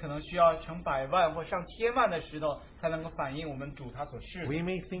 因为可能需要成百万或上千万的石头才能够反映我们主他所示的。 We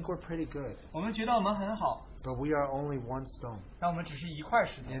may think we're pretty good, 我们觉得我们很好， but we are only one stone 但我们只是一块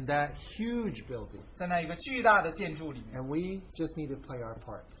石头， in that huge building, 在那一个巨大的建筑里面， and we just need to play our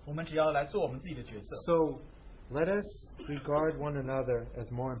part. 我们只要来做我们自己的角色。 So, let us regard one another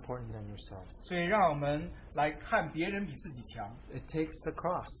as more important than yourselves. 所以，让我们来看别人比自己强， It takes the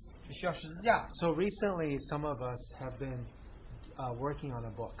cross. 只需要十字架。 So recently, some of us have been working on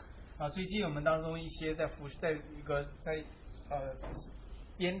a book. 最近我们当中一些在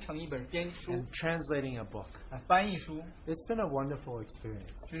编成一本编书 and translating a book. 翻译书， It's been a wonderful experience.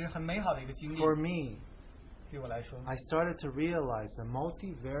 这是很美好的一个经历。 For me, 对我来说， I started to realize the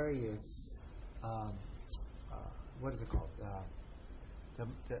multivarious, what is it called?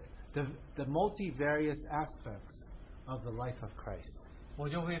 The multivarious aspects of the life of Christ. 我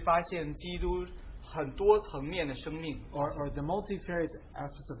就会发现基督很多层面的生命， Or the multivarious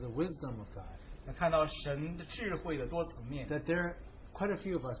aspects of the wisdom of God. 看到神的智慧的多层面。 That there are quite a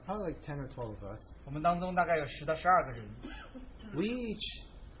few of us, probably like 10 or 12 of us, 我们当中大概有10到12个人， we each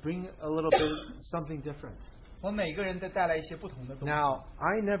bring a little bit something different. 我们每个人都带来一些不同的东西。 Now,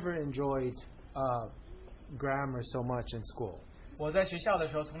 I never enjoyed grammar so much in school. 我在学校的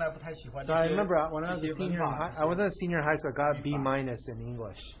时候从来不太喜欢 So 这 I 些 remember when I was 这 a 些文 senior in 法 high, I was in a senior high school, I got a B 语法。 minus in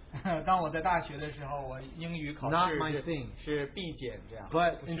English. 当我在大学的时候，我英语考 Not 试 my 是 thing. 是 B 减这样。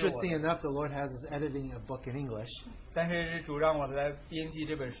 But 不是我的 interesting enough, the Lord has us editing a book in English. 但是主让我来编辑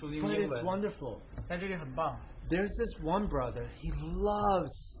这本书的 But 英 it's 文， wonderful. 但这个很棒。 There's this one brother, he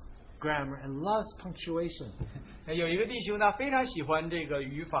loves grammar and loves punctuation. 有一个弟兄他非常喜欢这个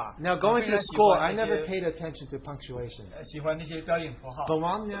语法。 Now, going 非 through 常喜 school, 欢 I 这 never 些 paid attention to punctuation. 喜欢这些标点符号。 But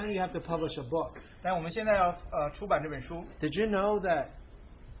now you have to publish a book. 但我们现在要出版这本书， Did you know that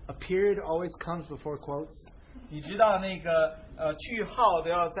a period always comes before quotes? 你知道那个句号都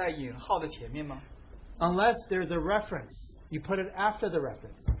要在引号的前面吗？ Unless there's a reference, you put it after the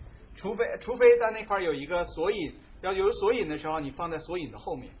reference. 除非在那块有一个索引，要有索引的时候，你放在索引的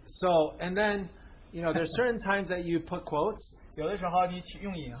后面。 So, and then, there's certain times that you put quotes. 有的时候你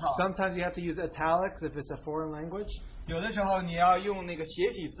用引号， Sometimes you have to use italics if it's a foreign language. 有的时候你要用那个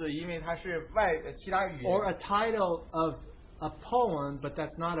斜体字，因为它是其他语 Or 言， a title of a poem, but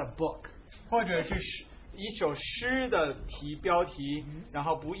that's not a book. 或者是一首诗的标题，然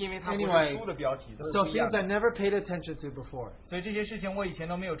后因为它不 Anyway, 是书的标题，都是 So 不一样 things I 的。 never paid attention to before. 所以这些事情我以前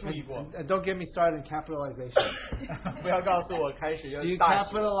都没有注意过。 And don't get me started in capitalization. 不要告诉我开始要 Do you 大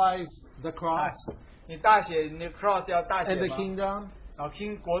写， capitalize the cross 你大写，你那 cross 要大写 and the 吗？ kingdom? 然后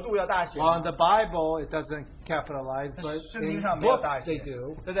国度要大写 Well, 吗 in the Bible, it doesn't capitalize, but 圣经 in 上没有大 books 写 they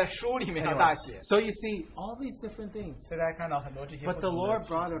do.，这在书里面要大写。 So you see all these different things. 所以大家看到很多这些不 But the 同的 Lord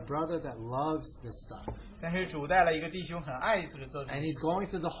事 brought 情 a brother that loves this stuff. 但是主带了一个弟兄很爱这个做， And he's going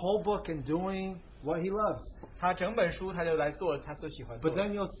through the whole book and doing what he loves. 他整本书他就来做他所喜欢做 But 的。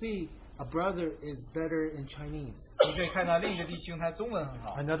 then you'll see a brother is better in Chinese. 你可以看到另一个弟兄他中文很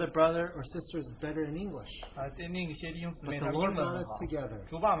好， Another brother or sister is better in English. 另一些弟兄姊 But 妹 the 他们 Lord 英文 brought 很 us 好。 together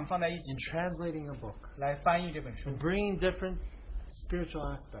主把我们放在一起 in translating a book 来翻译这本书 and，bringing different spiritual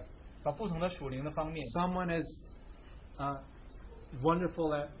aspects. 把不同的属灵的方面。 Someone is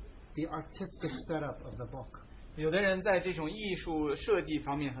wonderful at the artistic setup of the book. 有的人在这种艺术设计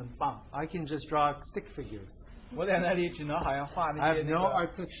方面很棒， I can just draw stick figures. 我在那里只能好像画 I 那些 have 那 no 个，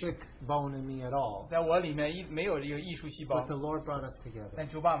 artistic bone in me at all. 在我里面没有这个艺术细胞 But，the Lord brought us together. 但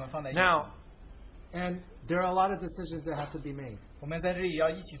主把我们放在一起。 Now, And there are a lot of decisions that have to be made. 我们在这里要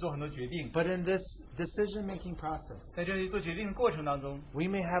一起做很多决定， But in this decision-making process, 在这里做决定的过程当中， we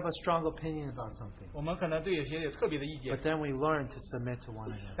may have a strong opinion about something, 我们可能对有些有特别的意见 but，then we learn to submit to one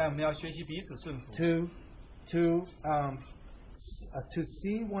another. 但我们要学习彼此顺服。 To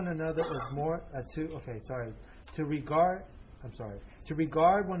see one another as more to regard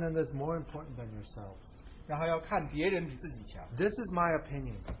one another as more important than yourselves. 然后要看别人比自己强， This is my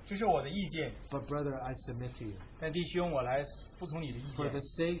opinion, 这是我的意见。 but brother, I submit to you 但弟兄，我来服从你的意 for the 见，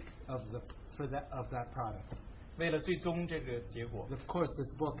 sake of that product. 为了最终这个结果。 Of course, this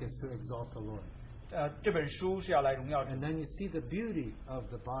book is to exalt the Lord. 这本书是要来荣耀主 And。then you see the beauty of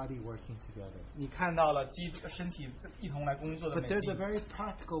the body working together. 你看到了身体一同来工作的 But 美 there's a 丽， very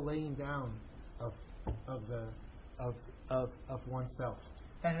practical laying down of oneself.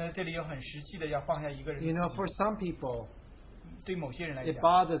 但是这里有很实际的要放下一个人 You 的 know, 自己 for some people, 对某些人来 it 讲，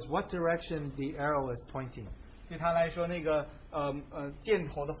 bothers what direction the arrow is pointing. 对他来说，那个箭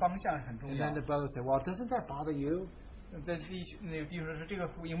头的方向很重 And 要 then。the brother say, well, doesn't that bother you? 在那个弟兄说这个影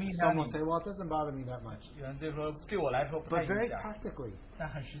不影响 Some 你 will？say, well, it doesn't bother me that much. 有人就说对我来说不太 But very 影响， practically, 但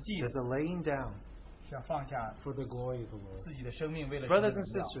很实际的 there's a laying down 是要放下 for the glory of the Lord. 自己的生命，为了神的 Brothers 荣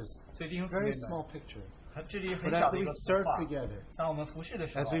and 耀。 sisters, 所以弟兄姊妹 very 们， small picture. 这里很 But 小 as 的一 we 个 serve 话。 together, 当我们服侍的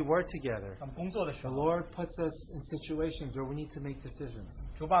时 as 候， we work together, 当我们工作的时 the 候， Lord puts us in situations where we need to make decisions.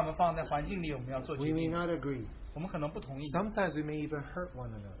 主把我们放在环境里，我们要做 We 决 may 定。 not agree. 我们可能不同意， Sometimes we may even hurt one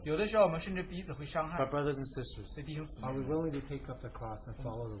another. 有的时候我们甚至彼此会伤害 But。brothers and sisters, 所以弟兄姊 are 妹 we 们， willing to take up the cross and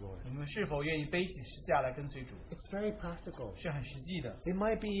follow the Lord? 我们是否愿意背起十字架来跟随主？ It's very practical. 是很实际的。 It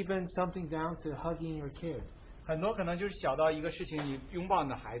might be even something down to hugging your kid. 很多可能就是小到一个事情，你拥抱你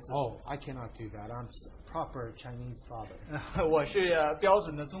的孩子。 Oh, I cannot do that. I'm proper Chinese father. 我是标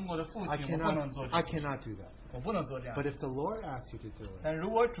准的中国的父 I 亲，我不能做 cannot. 这 I 个， cannot do that. 我不能做这样 But。if the Lord asks you to do it, 但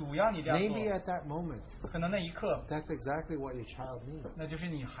如果主要你这样 maybe 做， at that moment, 可能那一刻， that's exactly what your child needs. 那就是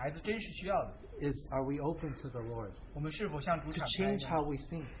你孩子真实需要的。 Are we open to the Lord 我们是否向主 to 敞开 change how 呢？ we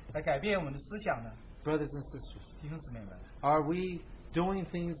think? 来改变我们的思想呢？ Brothers and sisters, 弟兄姊妹们， are we doing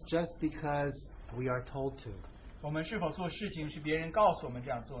things just because we are told to? 我们是否做事情是别人告诉我们这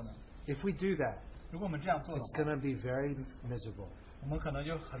样做呢？ If we do that, 如果我们这样做的 it's 话， going to be very miserable. 我们可能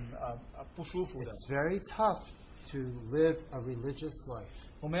就很不舒服的。 It's very tough to live a religious life.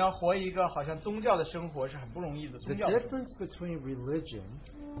 我们要活一个好像宗教的生活是很不容易的。 The 宗教的生活 difference between religion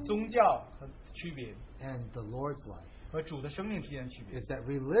宗教和区别 and the Lord's life 和主的生命之间的区别， is that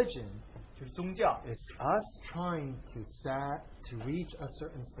religion 就是宗教 is us trying to reach a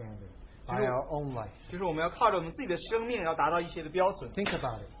certain standard by our own life. 就是我们要靠着我们自己的生命要达到一些的标准。 Think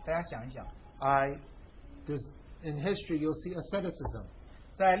about it. 大家想一想， In history, you'll see asceticism.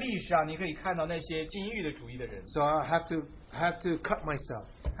 在历史上你可以看到那些禁欲的主义的人， So I have to cut myself.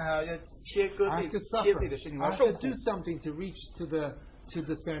 要切割 I 自 have 己 to 切 suffer. 自己的身体，我 I 要 have 受 to 苦 do，something to reach to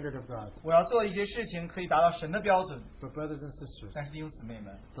the standard of God. 我要做一些事情可以达到神的标准。 But brothers and sisters, 但是弟兄姊妹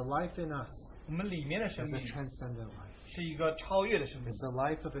们， the life in us 我们里面的生 is a 命 transcendent life. 是一个超越的生命， It's the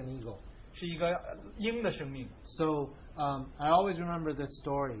life of an eagle. 是一个鹰的生命。 So I always remember this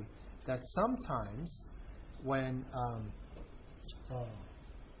story that sometimes when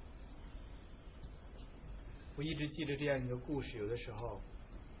我一直记得这样一个故事，有的时候，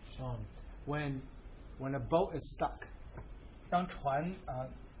 when a boat is stuck 当船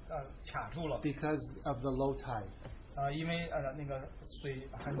卡住了， because of the low tide, 因为那个水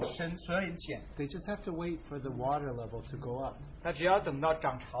很深，水很浅， they just have to wait for the water level to go up, 他只要等到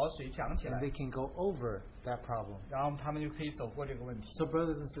涨潮，水涨起 and 来， they can go over that problem. 然后他们就可以走过这个问题。 So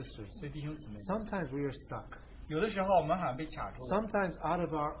brothers and sisters, 所以弟兄姊妹， sometimes we are stuck. 有的时候我们好像被卡住了， Sometimes out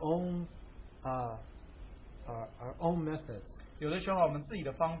of our own methods, 有的时候我们自己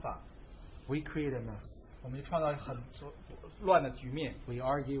的方法， we create a mess. 我们就创造很乱的局面。 We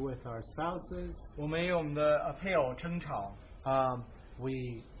argue with our spouses. 我们与我们的配偶争吵，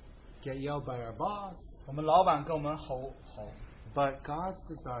 We get yelled by our boss. 我们老板跟我们吼， But God's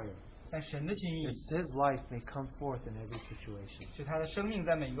desire 但神的心意 is His life may come forth in every situation. 是他的生命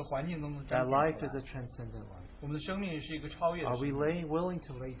在每一个环境中都 That 展现 life 出 is a 来。 transcendent life. 我们的生命是一个超越的 Are 生 we 命。 willing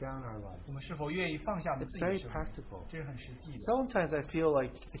to lay down our lives? 我们是否愿意放下我们 It's 自己的 very 生命？ practical. 这是很实际的。 Sometimes I feel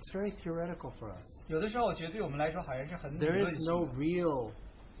like it's very theoretical for us. 有的时候，我觉得对我们来说好像是很理 There 论 is 性 no 的。 real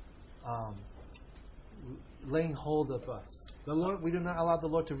laying hold of us. The Lord, we do not allow the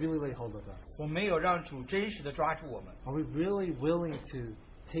Lord to really lay hold of us. 我没有让主真实的抓住我们。 Are we really willing to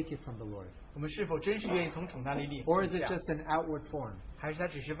take it from the Lord? 我们是否真是愿意从主那里领 Or is 下 it just an outward form, 还是它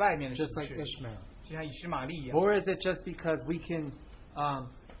只是外面的形 just like 式， Ishmael? 就像以实玛利一样？ Or is it just because we can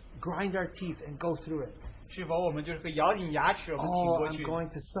grind our teeth and go through it? 是否我们就是会咬紧牙齿，我们挺 Oh, 过 I'm 去？ going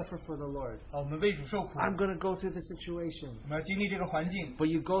to suffer for the Lord. 我们为主受苦， I'm going to go through the situation. 我们要经历这个环境， But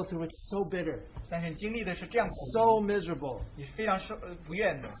you go through it so bitter, 但是你经历的是这样苦， so miserable. 你是非常不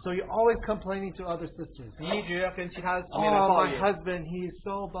愿的， So you're always complaining to other sisters. 你一直跟其他的姊妹来 Oh, 抱 my 怨。 husband, he's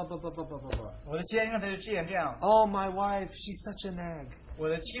so blah, blah, blah, blah, blah, blah, blah. 我的先生他就这样， Oh, my wife, she's such a nag. 我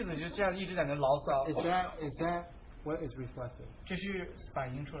的妻子就这样一直在那牢骚。 Is that what is reflected? 这是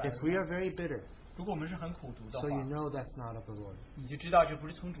反映出来的 If。we are very bitter, 如果我们是很苦读的 so you 话， know that's not of the Lord. 你就知道这不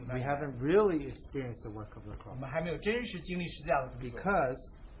是从主那 We 里来的。 haven't really experienced the work of the 我 cross. 们还没有真实经历十字架的工作，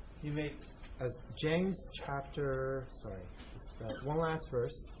 Because, 因为 as James chapter, sorry, one last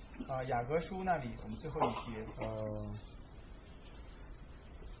verse. 雅各书那里我们最后一节，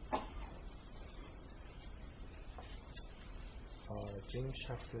 James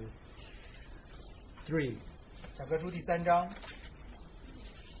chapter 3. 雅各书第3章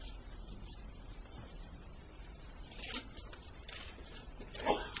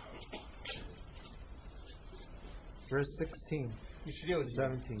Verse 16, 第16节，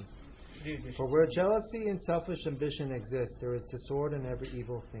 17. 16节 For where jealousy and selfish ambition exist, there is discord in every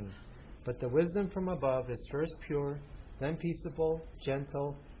evil thing. But the wisdom from above is first pure, then peaceable,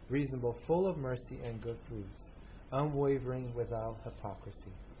 gentle, reasonable, full of mercy and good fruits, unwavering, without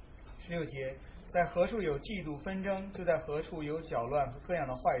hypocrisy. 16节，在何处有嫉妒纷争，就在何处有搅乱和各样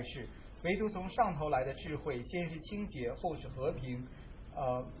的坏事。唯独从上头来的智慧，先是清洁，后是和平，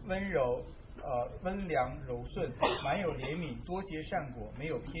温柔，温良柔顺，满有怜悯，多结善果，没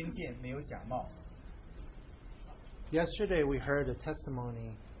有偏见，没有假冒。 Yesterday we heard a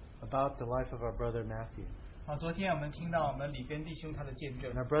testimony about the life of our brother Matthew. 昨天我们听到我们里根弟兄他的见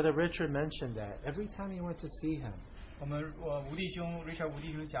证 And，our brother Richard mentioned that every time he went to see him, 我吴弟兄 Richard 吴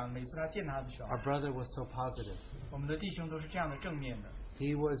弟兄讲，每次他见他的时候 our，brother was so positive. 我们的弟兄都是这样的正面的，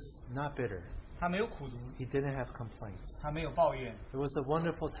 He was not bitter. 他没有苦读， He didn't have complaints. 他没有抱怨， It was a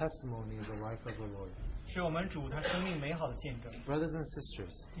wonderful testimony of the life of the Lord. 是我们主他生命美好的见证。 Brothers and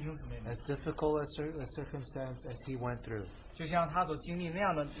sisters, 弟兄姊妹们， as difficult a circumstance as he went through, 就像他所经历那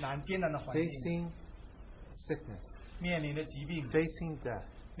样的艰难的环境， facing sickness, 面临着疾病， facing death,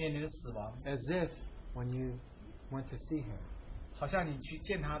 面临着死亡， as if when you went to see him, 好像你去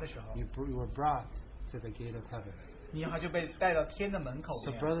见他的时候， you were brought to the gate of heaven. 你好就被带到天的门口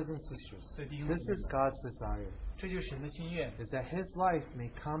So 一样。 brothers and sisters, 所以弟兄 this 姊 is 妹们， God's desire, 这就是神的心愿， is that his life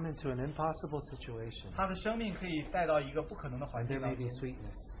may come into an impossible situation, 他的生命可以带到一个不可能的环 and 境 there 当 may 中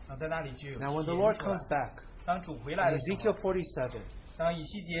be，sweetness. 然后在那里就有 Now when the 甜 Lord 出来 comes back, 当主回 in 来的时 Ezekiel 候， 47, 当以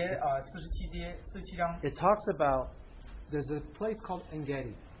西结47章， it talks about there's a place called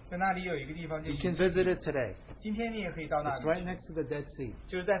Engedi. 在那里有一个地方叫 You 以 can 西 visit 结， it today. 今天你也可以到那 It's right 里， next to the Dead Sea.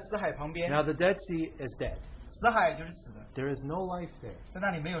 就是在死海旁边， Now the Dead Sea is dead. 死海就是死的， There is no life there. 在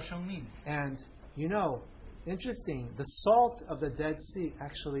那里没有生命。 And you know, interesting, the salt of the Dead Sea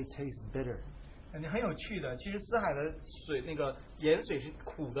actually tastes bitter. 你很有趣的，其实死海的水那个盐水是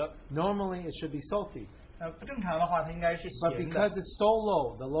苦的， Normally it should be salty. 不正常的话它应该是 But 咸 because 的， it's so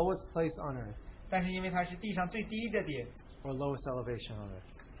low, the lowest place on earth, 但是因为它是地上最低的点， or lowest elevation on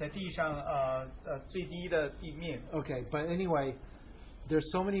earth. 在地上最低的地面， Okay, but anyway, there's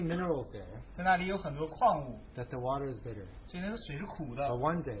so many minerals there 在那里有很多矿物， that the water is bitter. 所以那个水是苦的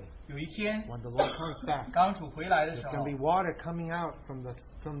But。one day, 有一天， when the Lord comes back, 当主回来的 there's 时 going 候 to，be water coming out from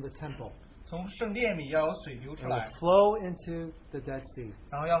the temple. 从圣殿里要有水流 It 出 will 来， flow into the Dead Sea.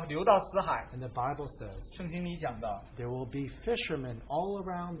 然后要流到死海。 And the Bible says 圣经里讲到， there will be fishermen all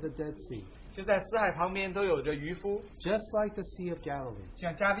around the Dead Sea, 就在死海旁边都有着渔夫， just like the Sea of Galilee.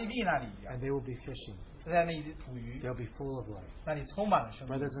 像加利利那里一样， And they will be fishing. 就在那里捕鱼， They'll be full of life. 那里充满了生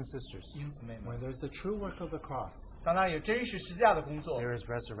命。 Brothers and sisters, 弟兄姊妹 when 们， there's the true work of the cross, 当那里有真实十字架的工作， there is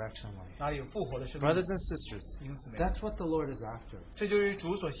resurrection life. 哪里有复活的生命？ Brothers and sisters, 弟兄姊妹们， that's what the Lord is after. 这就是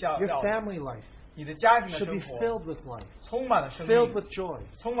主所要 Your 要的。 family life 你的家庭的 should 生 be 活 filled with life, 充满了生 filled 命， with joy,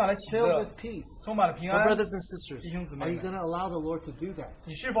 充满了喜 filled 乐 with，peace. 充满了平 But 安。 brothers and sisters, 弟兄姊妹们， are you going to allow the Lord to do that?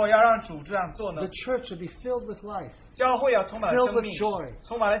 你是否要让主这样做呢 The？church should be filled with life, 教会要充满了 filled 生 with 命， joy.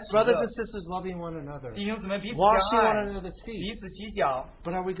 充满了喜 Brothers 乐 and。sisters loving one another, 弟兄姊妹彼此 washing 相 one 爱， another's 彼 feet. 此洗脚。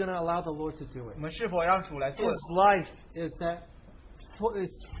 But are we going to allow the Lord to do 我 it? 们是否让主来做？ His life is that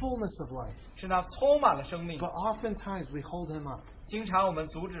is fullness of life. 是那充满了生命。 But oftentimes we hold him up. 经常我们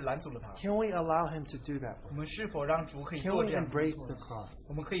拦阻了他。 Can we allow him to do that? 我们是否让主可以 Can 做 we 这样的工 embrace 作 the 呢？ cross?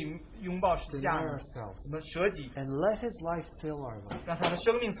 我们可以拥抱十字 Deny 架呢， ourselves 我们舍己， and let his life fill our life. 让他的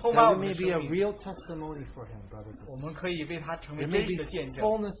生命充满我 That we 们的 may be a 生命。 real testimony for him, brothers and 我 sisters. 们可以为他成为 There 真 may 实的 be 见证，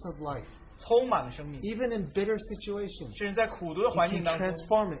 fullness of life. 充满了生命。 Even in bitter situations, 甚至在苦读的 he 环境 can 当中，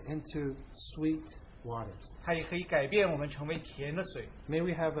 transform it into sweet waters. 它也可以改变我们成为甜的水。 May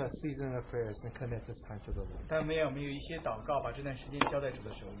we have a season of prayers and commit this time to the Lord. 但愿我们有一些祷告，把这段时间交在主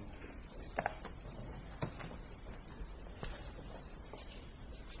的手里。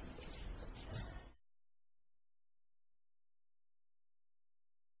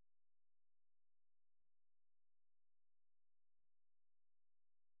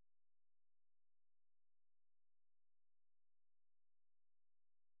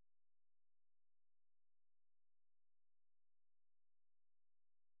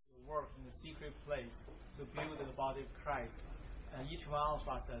 Work in the secret place to build the body of Christ, and each one of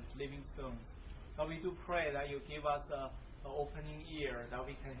us as living stones. But we do pray that you give us an opening ear that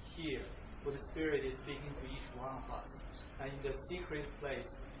we can hear what the Spirit is speaking to each one of us. And in the secret place,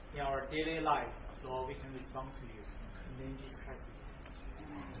 in our daily life, Lord, we can respond to you. In the name of Jesus Christ.